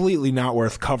completely not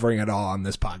worth covering at all on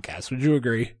this podcast. Would you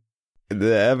agree?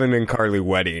 The Evan and Carly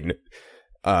wedding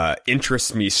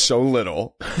interests me so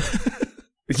little.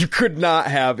 You could not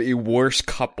have a worse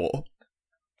couple.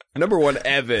 Number one,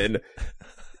 Evan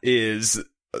is,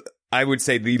 I would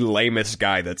say, the lamest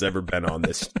guy that's ever been on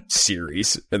this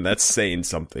series, and that's saying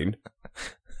something.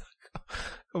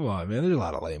 Come on, man. There's a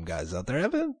lot of lame guys out there,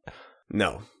 Evan.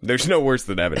 No, there's no worse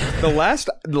than Evan. The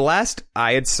last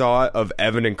I had saw of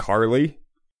Evan and Carly,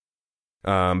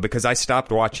 because I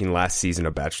stopped watching last season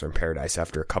of Bachelor in Paradise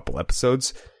after a couple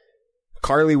episodes.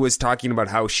 Carly was talking about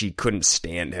how she couldn't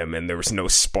stand him and there was no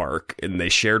spark, and they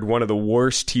shared one of the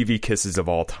worst TV kisses of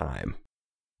all time.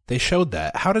 They showed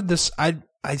that. How did this? I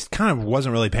kind of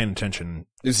wasn't really paying attention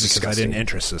because I didn't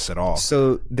interest this at all.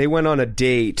 So they went on a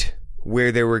date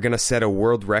where they were going to set a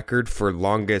world record for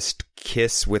longest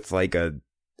kiss with like a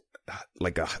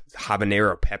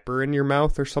habanero pepper in your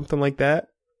mouth or something like that.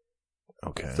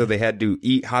 Okay. So they had to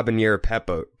eat habanero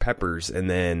peppers and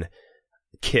then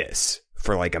kiss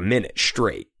for like a minute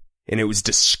straight. And it was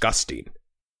disgusting.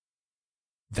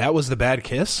 That was the bad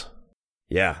kiss?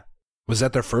 Yeah. Was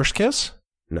that their first kiss?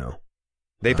 No.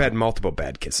 They've had multiple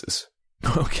bad kisses.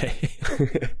 Okay.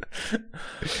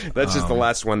 That's just the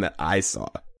last one that I saw.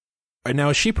 Right now,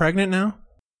 is she pregnant now?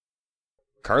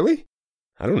 Carly?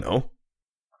 I don't know.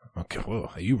 Okay,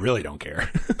 well, you really don't care.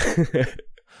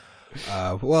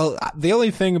 Well, the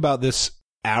only thing about this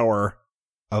hour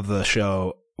of the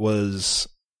show was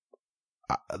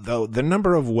the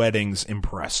number of weddings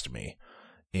impressed me.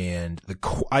 And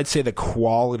I'd say the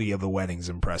quality of the weddings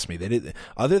impressed me. They did,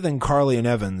 other than Carly and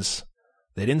Evans,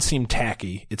 they didn't seem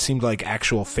tacky. It seemed like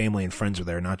actual family and friends were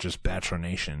there, not just Bachelor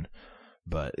Nation.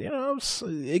 But, you know,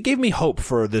 it gave me hope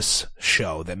for this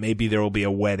show that maybe there will be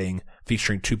a wedding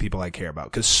featuring two people I care about.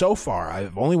 Because so far,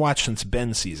 I've only watched since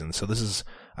Ben's season. So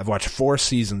I've watched 4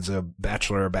 seasons of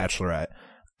Bachelor or Bachelorette.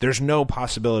 There's no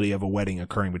possibility of a wedding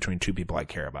occurring between two people I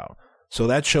care about. So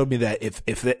that showed me that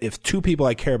if two people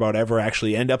I care about ever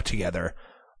actually end up together,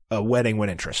 a wedding would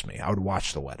interest me. I would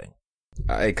watch the wedding.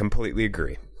 I completely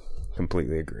agree.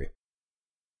 Completely agree.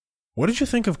 What did you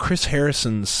think of Chris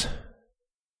Harrison's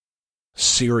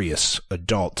serious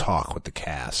adult talk with the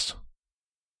cast?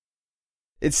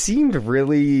 It seemed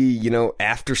really,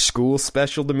 after school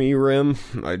special to me, Rim.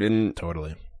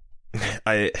 Totally.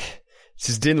 It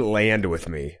just didn't land with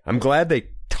me. I'm glad they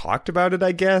talked about it,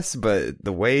 I guess, but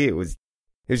the way it was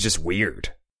just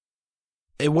weird.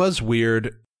 It was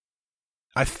weird.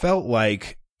 I felt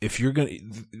like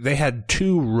they had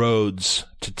 2 roads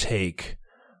to take.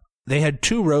 They had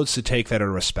 2 roads to take that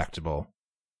are respectable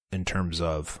in terms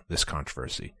of this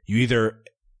controversy. You either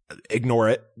ignore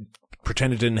it,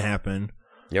 pretend it didn't happen.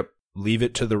 Yep. Leave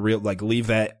it to the real, leave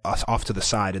that off to the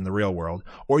side in the real world,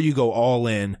 or you go all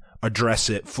in, address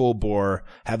it full bore,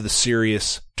 have the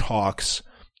serious talks,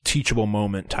 teachable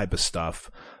moment type of stuff.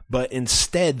 But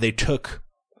instead they took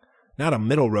not a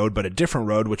middle road, but a different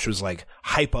road, which was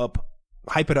hype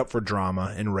it up for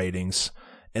drama and ratings,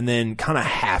 and then kind of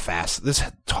half-ass. This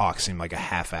talk seemed like a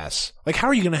half-ass. How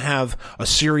are you going to have a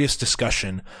serious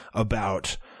discussion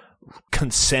about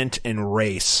consent and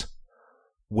race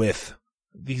with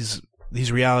these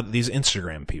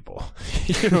Instagram people?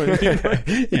 You know what I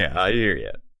mean? Yeah, I hear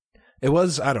you. It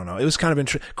was, I don't know. It was kind of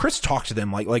interesting. Chris talked to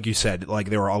them like you said, like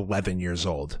they were 11 years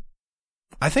old.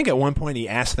 I think at one point he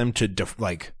asked them to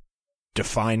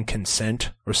define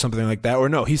consent or something like that. Or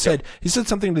no, he said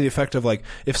something to the effect of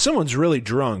if someone's really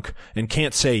drunk and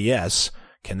can't say yes,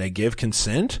 can they give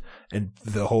consent? And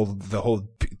the whole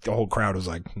crowd was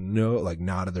no,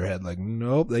 nodded their head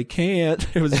nope, they can't.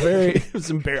 It was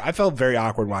embarrassing. I felt very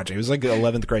awkward watching. It was like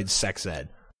 11th grade sex ed.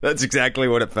 That's exactly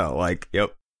what it felt like.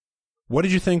 Yep. What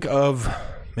did you think of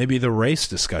maybe the race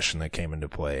discussion that came into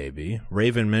play, AB?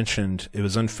 Raven mentioned it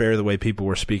was unfair the way people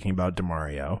were speaking about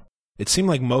DeMario. It seemed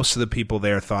like most of the people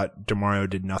there thought DeMario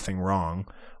did nothing wrong,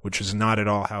 which is not at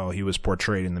all how he was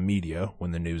portrayed in the media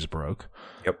when the news broke.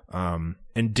 Yep. And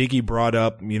Diggy brought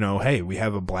up, hey, we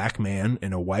have a black man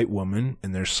and a white woman,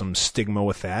 and there's some stigma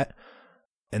with that.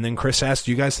 And then Chris asked,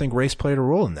 do you guys think race played a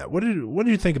role in that? What did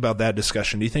you think about that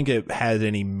discussion? Do you think it had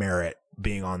any merit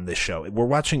being on this show? We're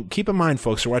watching, keep in mind,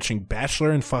 folks, we're watching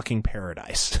Bachelor in fucking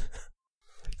Paradise.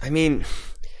 I mean,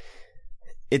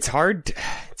 it's hard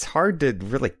to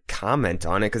really comment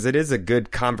on it because it is a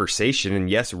good conversation. And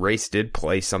yes, race did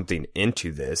play something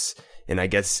into this. And I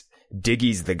guess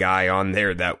Diggy's the guy on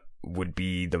there that would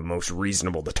be the most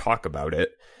reasonable to talk about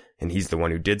it. And he's the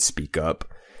one who did speak up.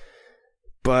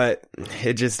 But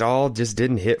it just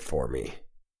didn't hit for me.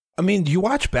 I mean, you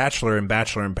watch Bachelor and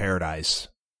Bachelor in Paradise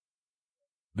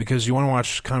because you want to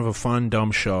watch kind of a fun,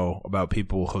 dumb show about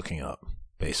people hooking up,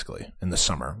 basically, in the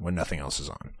summer when nothing else is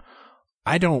on.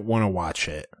 I don't want to watch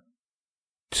it,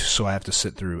 so I have to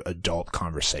sit through adult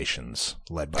conversations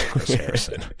led by Chris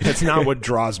Harrison. That's not what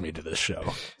draws me to this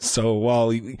show. So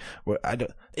while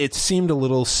it seemed a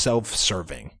little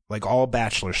self-serving, like all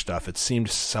Bachelor stuff, it seemed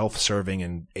self-serving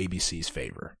in ABC's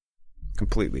favor.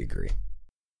 Completely agree.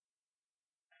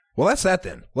 Well, that's that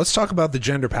then. Let's talk about the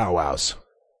gender powwows.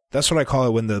 That's what I call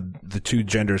it when the two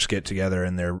genders get together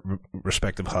in their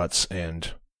respective huts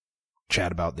and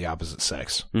chat about the opposite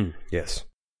sex. Yes.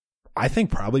 I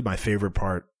think probably my favorite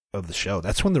part of the show.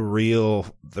 That's when the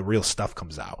real stuff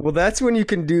comes out. Well, that's when you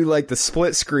can do like the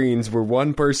split screens where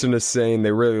one person is saying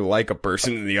they really like a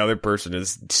person and the other person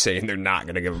is saying they're not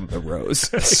going to give them the rose.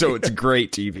 So it's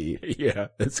great TV. Yeah,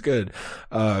 it's good.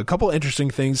 A couple interesting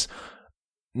things.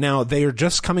 Now, they are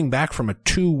just coming back from a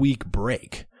 2-week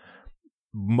break,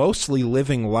 mostly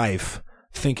living life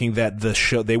thinking that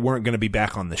they weren't going to be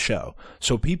back on the show.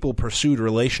 So people pursued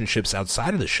relationships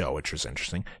outside of the show, which was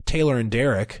interesting. Taylor and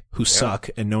Derek, who suck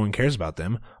and no one cares about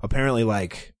them, apparently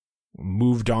like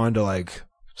moved on to like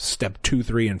step 2,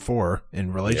 3, and 4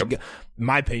 in relationship. Yep. In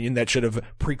my opinion, that should have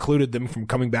precluded them from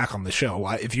coming back on the show.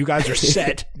 If you guys are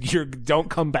set, don't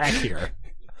come back here.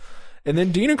 And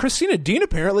then Dean and Christina. Dean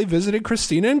apparently visited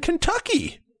Christina in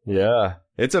Kentucky. Yeah.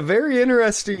 It's a very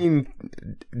interesting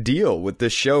deal with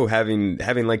this show having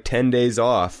like 10 days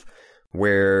off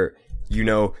where,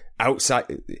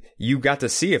 outside, you got to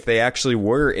see if they actually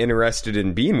were interested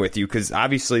in being with you, because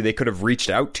obviously they could have reached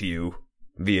out to you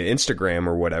via Instagram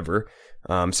or whatever.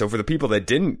 So for the people that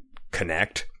didn't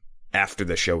connect after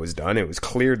the show was done, it was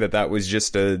clear that was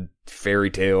just a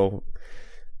fairy tale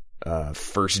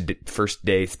first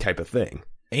day type of thing.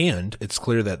 And it's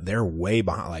clear that they're way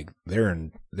behind, like they're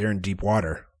in deep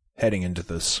water heading into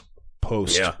this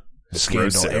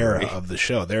post-scandal era of the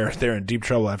show. They're in deep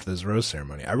trouble after this rose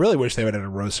ceremony. I really wish they would have had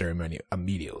a rose ceremony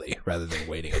immediately rather than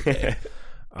waiting a day.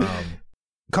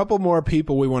 Couple more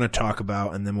people we want to talk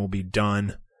about, and then we'll be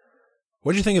done.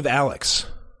 What do you think of Alex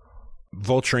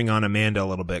vulturing on Amanda a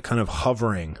little bit, kind of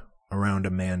hovering around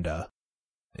Amanda?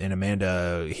 And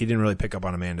Amanda, he didn't really pick up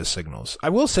on Amanda's signals. I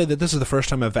will say that this is the first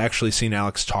time I've actually seen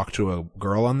Alex talk to a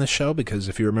girl on this show, because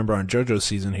if you remember on JoJo's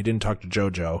season, he didn't talk to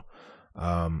JoJo.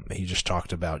 He just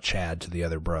talked about Chad to the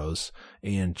other bros.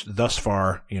 And thus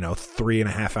far,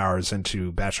 3.5 hours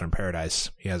into Bachelor in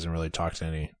Paradise, he hasn't really talked to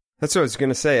any. That's what I was going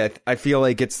to say. I feel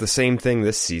like it's the same thing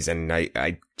this season.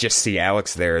 I just see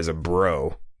Alex there as a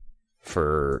bro.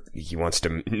 He wants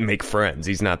to make friends.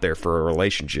 He's not there for a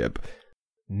relationship.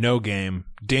 No game.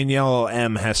 Danielle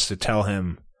M has to tell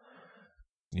him,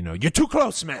 you're too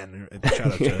close, man.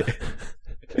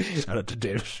 Shout out to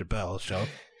Dave Chappelle show.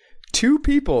 2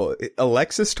 people,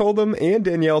 Alexis told him and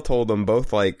Danielle told him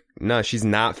both, like, nah, she's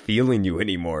not feeling you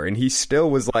anymore. And he still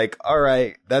was like, all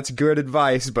right, that's good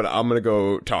advice, but I'm going to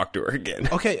go talk to her again.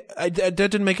 Okay, that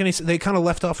didn't make any sense. They kind of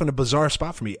left off in a bizarre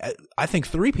spot for me. I think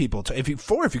 3 people,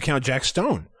 4 if you count Jack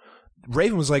Stone.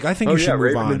 Raven was like, I think you should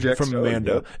move on from Stone,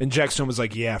 Amanda. Yep. And Jack Stone was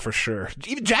like, yeah, for sure.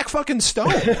 Even Jack fucking Stone.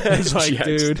 He's like,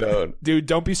 dude,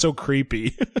 don't be so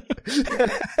creepy.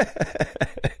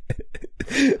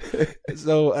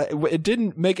 So it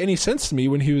didn't make any sense to me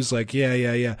when he was like,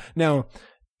 yeah. Now,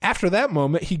 after that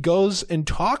moment, he goes and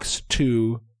talks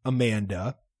to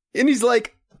Amanda. And he's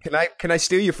like, can I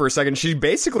steal you for a second? She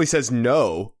basically says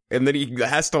no. And then he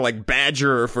has to like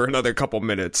badger her for another couple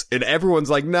minutes. And everyone's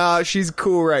like, nah, she's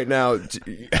cool right now.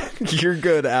 You're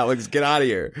good, Alex. Get out of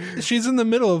here. She's in the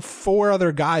middle of 4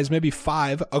 other guys, maybe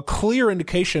 5. A clear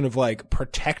indication of like,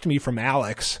 protect me from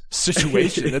Alex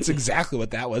situation. That's exactly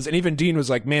what that was. And even Dean was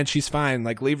like, man, she's fine.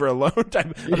 Like, leave her alone. I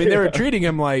mean, they were treating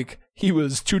him like he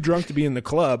was too drunk to be in the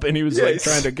club. And he was like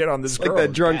trying to get on this girl. Like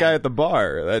that drunk guy at the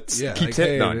bar. Keeps like,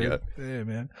 hitting on you. Hey,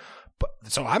 man. But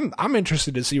so I'm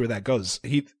interested to see where that goes.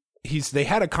 They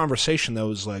had a conversation that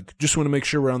was like, just want to make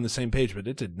sure we're on the same page, but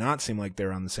it did not seem like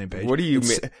they're on the same page. What do you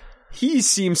mean? He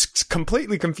seems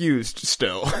completely confused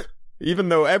still, even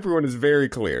though everyone is very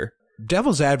clear.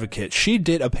 Devil's advocate, she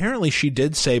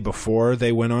did say before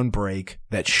they went on break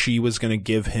that she was going to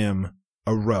give him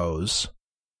a rose,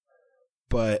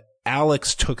 but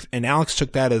Alex took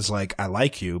that as like, I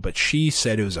like you, but she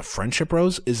said it was a friendship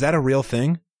rose. Is that a real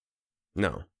thing?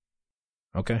 No.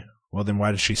 Okay. Well, then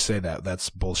why did she say that? That's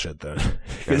bullshit, then.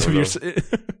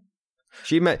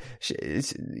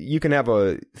 You can have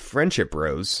a friendship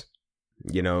rose,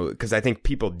 because I think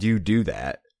people do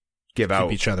that. Keep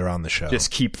each other on the show.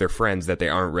 Just keep their friends that they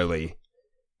aren't really,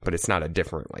 but it's not a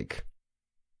different, like.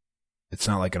 It's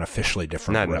not like an officially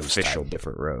different rose. Not an official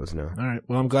different rose, no. All right.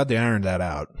 Well, I'm glad they ironed that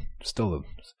out. Still,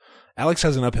 Alex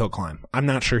has an uphill climb. I'm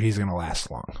not sure he's going to last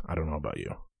long. I don't know about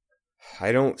you.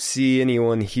 I don't see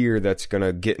anyone here that's going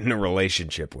to get in a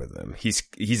relationship with him.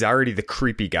 He's already the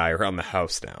creepy guy around the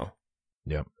house now.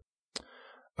 Yep.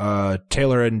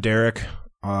 Taylor and Derek,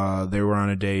 they were on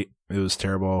a date. It was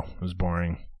terrible. It was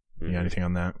boring. You got anything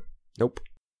on that? Nope.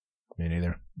 Me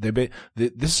neither. This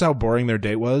is how boring their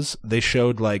date was. They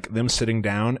showed like them sitting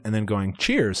down and then going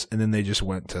cheers, and then they just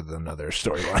went to another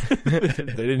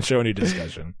storyline. They didn't show any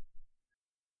discussion.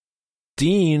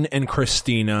 Dean and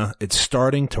Christina, it's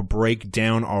starting to break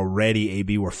down already,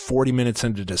 AB. We're 40 minutes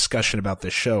into discussion about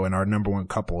this show, and our number one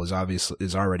couple is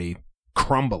already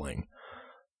crumbling.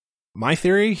 My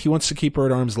theory, he wants to keep her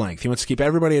at arm's length. He wants to keep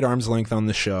everybody at arm's length on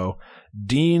the show.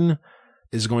 Dean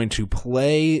is going to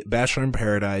play Bachelor in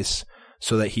Paradise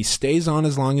so that he stays on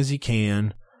as long as he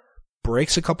can,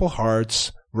 breaks a couple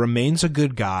hearts, remains a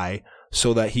good guy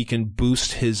so that he can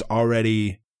boost his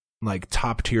already like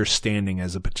top tier standing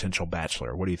as a potential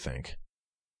bachelor. What do you think?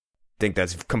 I think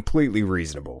that's completely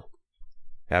reasonable.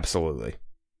 Absolutely.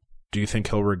 Do you think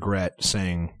he'll regret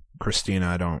saying, Christina,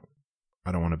 I don't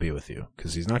want to be with you?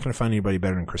 Because he's not going to find anybody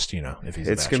better than Christina if he's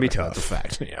It's going to be tough. That's a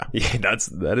fact. Yeah. Yeah,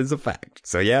 that is a fact.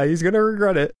 So yeah, he's going to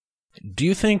regret it. Do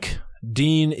you think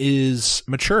Dean is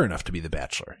mature enough to be the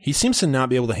bachelor? He seems to not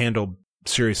be able to handle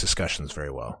serious discussions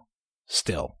very well.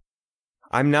 Still.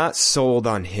 I'm not sold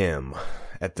on him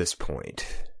at this point.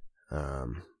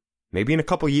 Maybe in a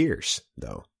couple years,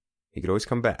 though. He could always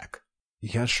come back. You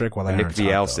got to strike while the Nick iron's hot,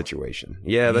 Vial though. situation.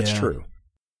 Yeah, that's true.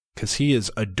 Because he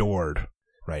is adored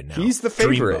right now. He's the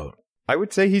favorite. Dreamboat. I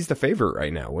would say he's the favorite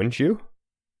right now, wouldn't you?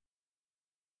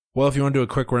 Well, if you want to do a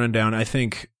quick rundown, I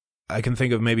think I can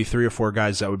think of maybe 3 or 4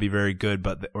 guys that would be very good,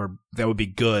 but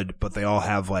they all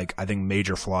have like I think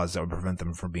major flaws that would prevent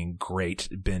them from being great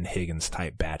Ben Higgins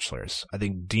type bachelors. I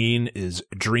think Dean is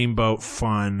dreamboat,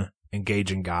 fun,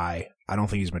 engaging guy. I don't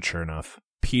think he's mature enough.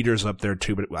 Peter's up there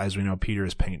too, but as we know, Peter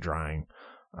is paint drying,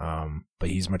 but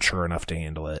he's mature enough to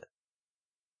handle it.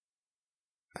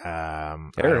 I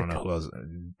don't know who else.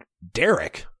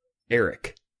 Derek.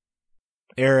 Eric.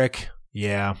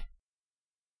 Yeah.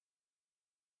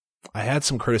 I had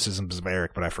some criticisms of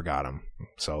Eric, but I forgot him.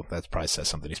 So that probably says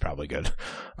something. He's probably good.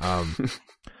 All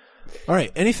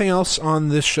right. Anything else on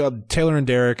this show? Taylor and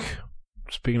Derek.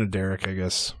 Speaking of Derek, I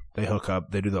guess they hook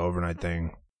up. They do the overnight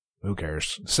thing. Who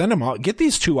cares? Send them all. Get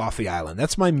these 2 off the island.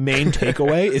 That's my main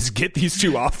takeaway is get these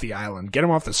 2 off the island. Get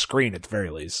them off the screen at the very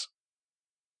least.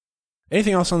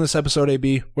 Anything else on this episode,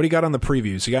 AB? What do you got on the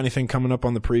previews? You got anything coming up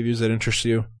on the previews that interests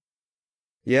you?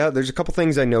 Yeah, there's a couple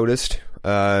things I noticed.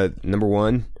 Number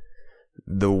one,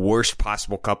 the worst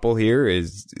possible couple here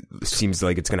seems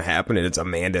like it's going to happen, and it's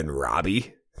Amanda and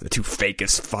Robbie. The 2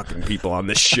 fakest fucking people on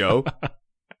this show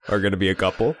are going to be a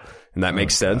couple, and that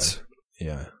makes sense.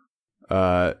 Yeah.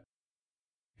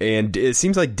 And it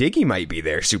seems like Diggy might be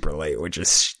there super late, which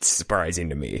is surprising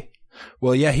to me.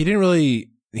 Well, yeah, he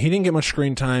didn't get much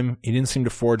screen time. He didn't seem to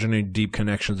forge any deep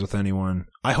connections with anyone.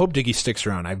 I hope Diggy sticks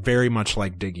around. I very much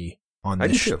like Diggy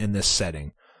in this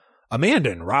setting.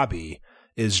 Amanda and Robbie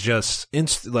is just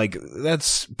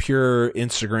that's pure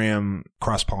Instagram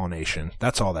cross-pollination.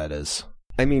 That's all that is.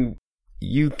 I mean,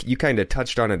 you kind of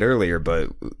touched on it earlier, but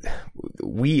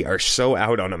we are so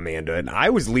out on Amanda, and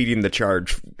I was leading the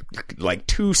charge like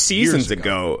 2 seasons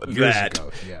ago that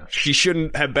she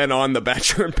shouldn't have been on The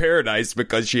Bachelor in Paradise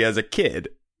because she has a kid.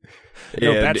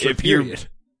 No, Bachelor period.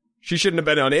 She shouldn't have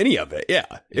been on any of it. Yeah.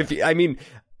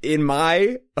 In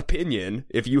my opinion,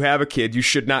 if you have a kid, you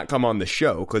should not come on the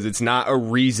show because it's not a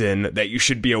reason that you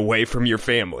should be away from your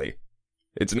family.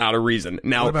 It's not a reason.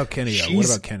 Now, what about Kenny? What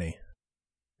about Kenny?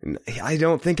 I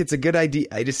don't think it's a good idea.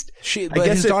 I guess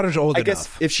his daughter's old enough. I guess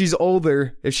if she's a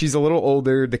little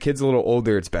older, the kid's a little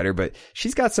older, it's better. But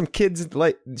she's got some kids,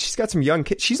 she's got some young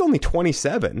kids. She's only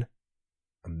 27.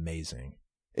 Amazing.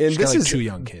 And she's got 2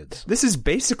 young kids. This is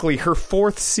basically her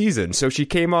 4th season. So she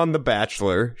came on The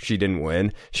Bachelor. She didn't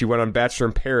win. She went on Bachelor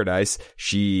in Paradise.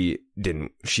 She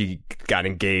got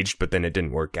engaged, but then it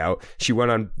didn't work out. She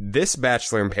went on this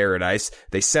Bachelor in Paradise.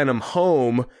 They sent him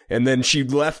home, and then she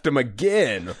left him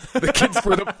again. The kids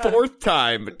for the 4th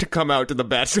time to come out to The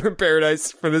Bachelor in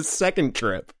Paradise for the 2nd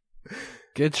trip.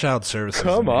 Good child services.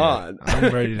 Come on.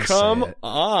 I'm ready to Come say it.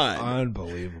 on.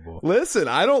 Unbelievable. Listen,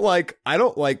 I don't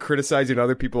like criticizing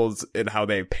other people's and how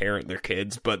they parent their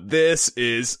kids, but this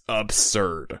is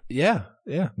absurd. Yeah.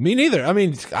 Me neither. I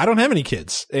mean, I don't have any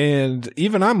kids, and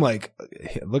even I'm like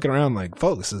looking around like,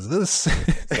 folks, is this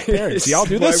parents? Y'all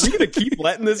do this? Are we gonna keep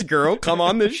letting this girl come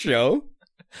on this show?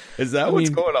 Is that what's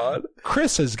going on?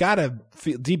 Chris has got to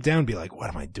deep down be like, what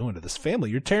am I doing to this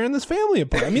family? You're tearing this family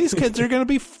apart. I mean, these kids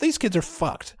are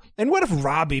fucked. And what if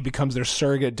Robbie becomes their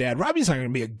surrogate dad? Robbie's not going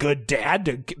to be a good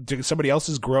dad to somebody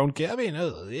else's grown kid. I mean,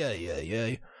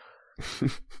 yeah.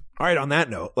 All right, on that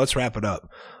note, let's wrap it up.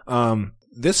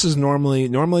 This is normally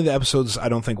the episodes I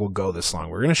don't think will go this long.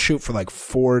 We're going to shoot for like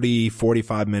 40,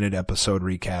 45-minute episode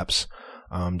recaps,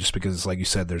 just because, like you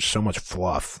said, there's so much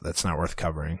fluff that's not worth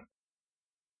covering.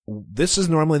 this is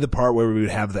normally the part where we would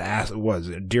have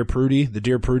the Dear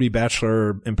Prudie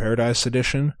Bachelor in Paradise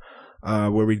edition,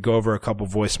 where we'd go over a couple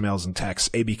voicemails and texts.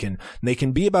 They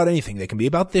can be about anything. They can be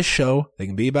about this show. They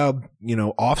can be about,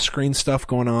 off-screen stuff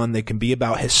going on. They can be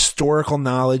about historical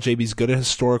knowledge. AB's good at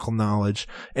historical knowledge.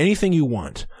 Anything you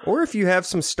want. Or if you have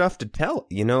some stuff to tell,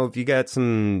 if you got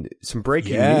some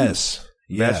breaking news.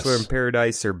 Bachelor in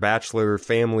Paradise or Bachelor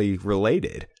family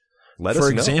related. Let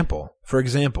us know. For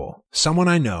example, someone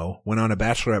I know went on a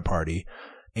bachelorette party,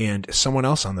 and someone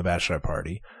else on the bachelorette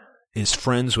party is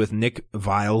friends with Nick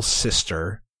Vile's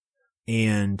sister,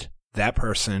 and that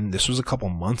person, this was a couple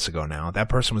months ago now, that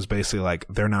person was basically like,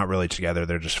 they're not really together,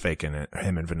 they're just faking it.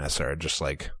 Him and Vanessa are just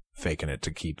like faking it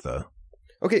to keep the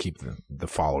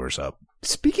followers up.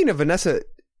 Speaking of Vanessa,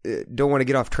 don't want to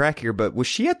get off track here, but was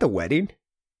she at the wedding?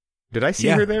 Did I see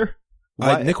her there?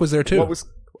 Nick was there too.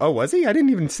 Was he? I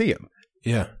didn't even see him.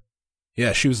 Yeah.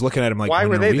 Yeah, she was looking at him like, why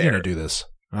were they going to do this?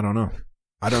 I don't know.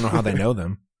 I don't know how they know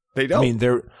them. They don't. I mean,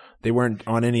 they weren't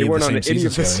on any of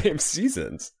the same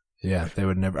seasons. Yeah, they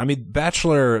would never. I mean,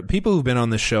 people who've been on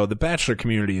this show, the Bachelor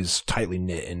community is tightly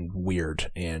knit and weird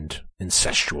and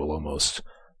incestual almost.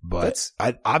 But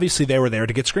obviously they were there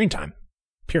to get screen time.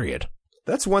 Period.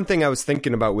 That's one thing I was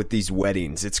thinking about with these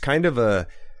weddings. It's kind of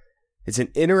it's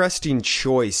an interesting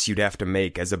choice you'd have to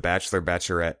make as a Bachelor,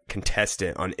 Bachelorette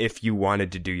contestant on if you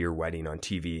wanted to do your wedding on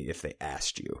TV if they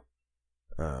asked you.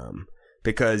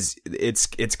 Because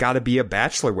it's got to be a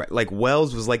Bachelor wedding. Like,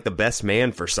 Wells was like the best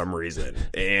man for some reason.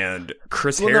 And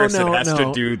Chris Harrison has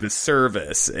to do the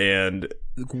service. And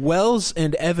Wells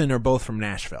and Evan are both from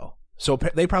Nashville. So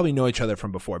they probably know each other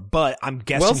from before. But I'm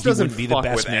guessing he wouldn't be the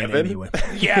best man anyway.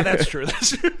 Yeah, that's true.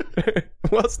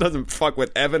 Wells doesn't fuck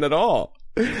with Evan at all.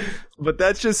 But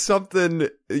that's just something.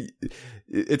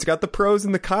 It's got the pros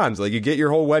and the cons. Like, you get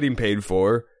your whole wedding paid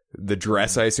for. The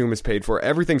dress, I assume, is paid for.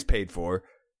 Everything's paid for.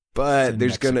 But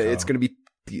you're gonna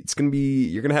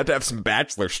have to have some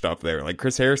Bachelor stuff there. Like,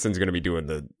 Chris Harrison's gonna be doing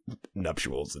the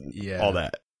nuptials and all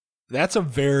that. That's a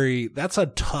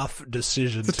tough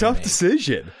decision. It's a tough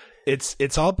decision.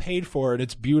 It's all paid for and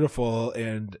it's beautiful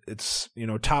and it's,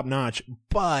 top notch,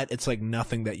 but it's like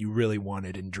nothing that you really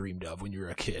wanted and dreamed of when you were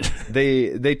a kid.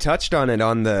 They touched on it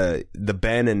on the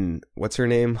Ben and what's her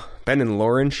name? Ben and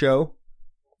Lauren show.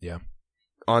 Yeah.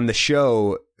 On the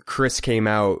show, Chris came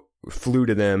out, flew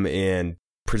to them and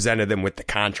presented them with the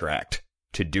contract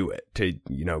to do it, to,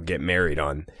 get married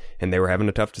on, and they were having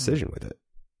a tough decision with it.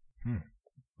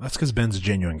 That's because Ben's a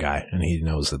genuine guy and he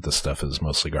knows that this stuff is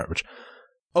mostly garbage.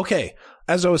 Okay,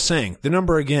 as I was saying, the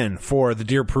number again for the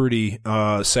Dear Prudie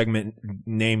segment,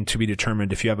 name to be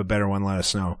determined. If you have a better one, let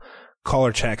us know. Call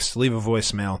or text, leave a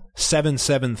voicemail,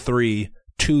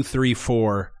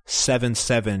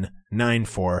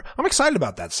 773-234-7794. I'm excited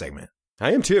about that segment.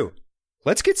 I am too.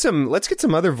 Let's get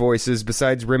some other voices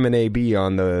besides Rim and AB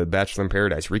on the Bachelor in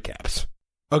Paradise recaps.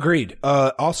 Agreed.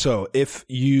 Also, if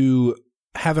you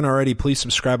haven't already, please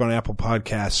subscribe on Apple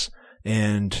Podcasts,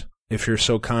 and if you're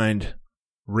so kind,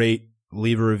 rate,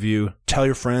 leave a review, tell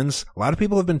your friends. A lot of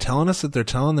people have been telling us that they're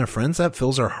telling their friends. That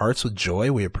fills our hearts with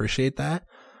joy. We appreciate that.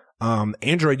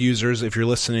 Android users, if you're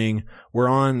listening, we're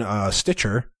on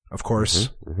Stitcher, of course.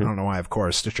 I don't know why, of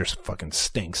course. Stitcher fucking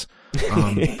stinks.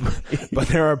 But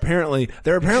there are apparently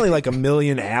like 1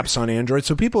 million apps on Android.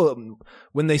 So people,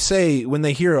 when they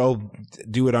hear,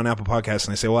 do it on Apple Podcasts,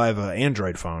 and they say, well, I have an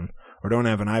Android phone or don't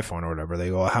have an iPhone or whatever, they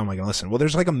go, how am I going to listen? Well,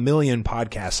 there's like 1 million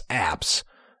podcast apps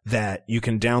that you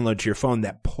can download to your phone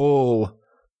that pull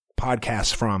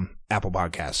podcasts from Apple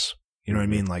Podcasts. You know what I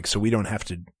mean? Like, so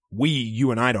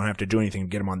you and I don't have to do anything to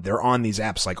get them on. They're on these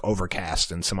apps like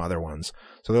Overcast and some other ones.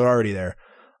 So they're already there.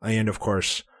 And of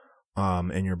course,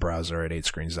 in your browser at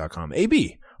 8screens.com.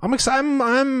 AB, I'm excited.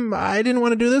 I didn't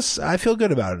want to do this. I feel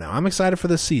good about it now. I'm excited for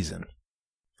this season.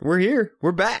 We're here.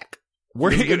 We're back. We're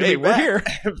here.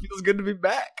 It feels good to be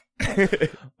back.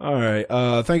 All right.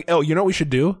 You know what we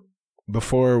should do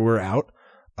before we're out?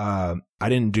 I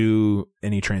didn't do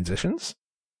any transitions.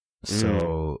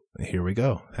 So here we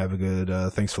go. Have a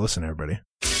good, thanks for listening, everybody.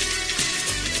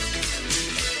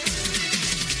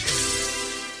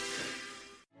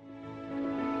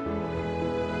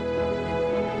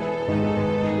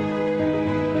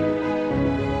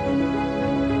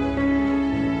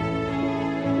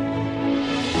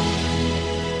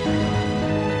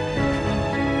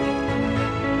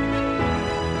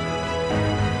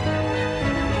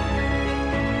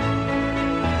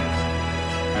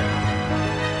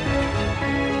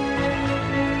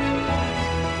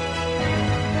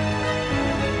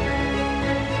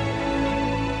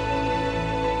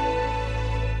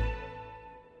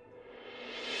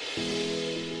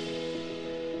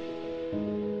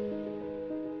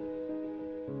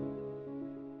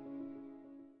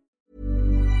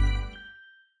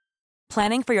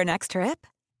 Planning for your next trip?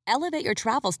 Elevate your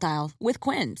travel style with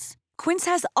Quince. Quince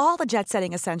has all the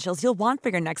jet-setting essentials you'll want for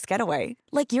your next getaway,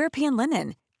 like European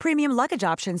linen, premium luggage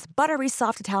options, buttery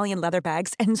soft Italian leather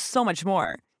bags, and so much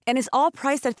more. And is all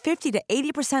priced at 50 to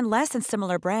 80% less than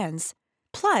similar brands.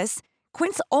 Plus,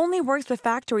 Quince only works with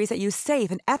factories that use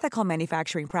safe and ethical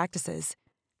manufacturing practices.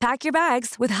 Pack your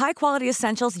bags with high-quality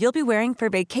essentials you'll be wearing for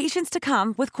vacations to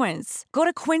come with Quince. Go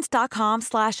to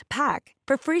quince.com/pack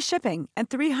for free shipping and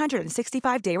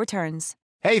 365-day returns.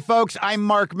 Hey, folks, I'm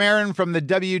Mark Maron from the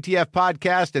WTF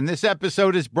Podcast, and this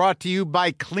episode is brought to you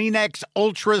by Kleenex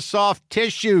Ultra Soft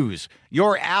Tissues,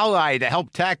 your ally to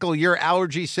help tackle your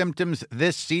allergy symptoms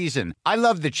this season. I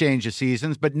love the change of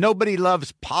seasons, but nobody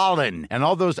loves pollen and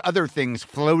all those other things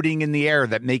floating in the air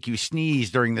that make you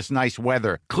sneeze during this nice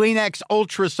weather. Kleenex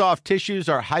Ultra Soft Tissues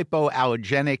are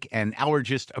hypoallergenic and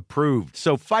allergist approved,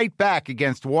 so fight back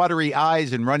against watery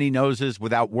eyes and runny noses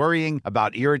without worrying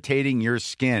about irritating your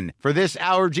skin. For this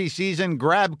allergy season,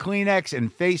 grab Kleenex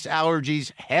and face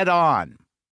allergies head on.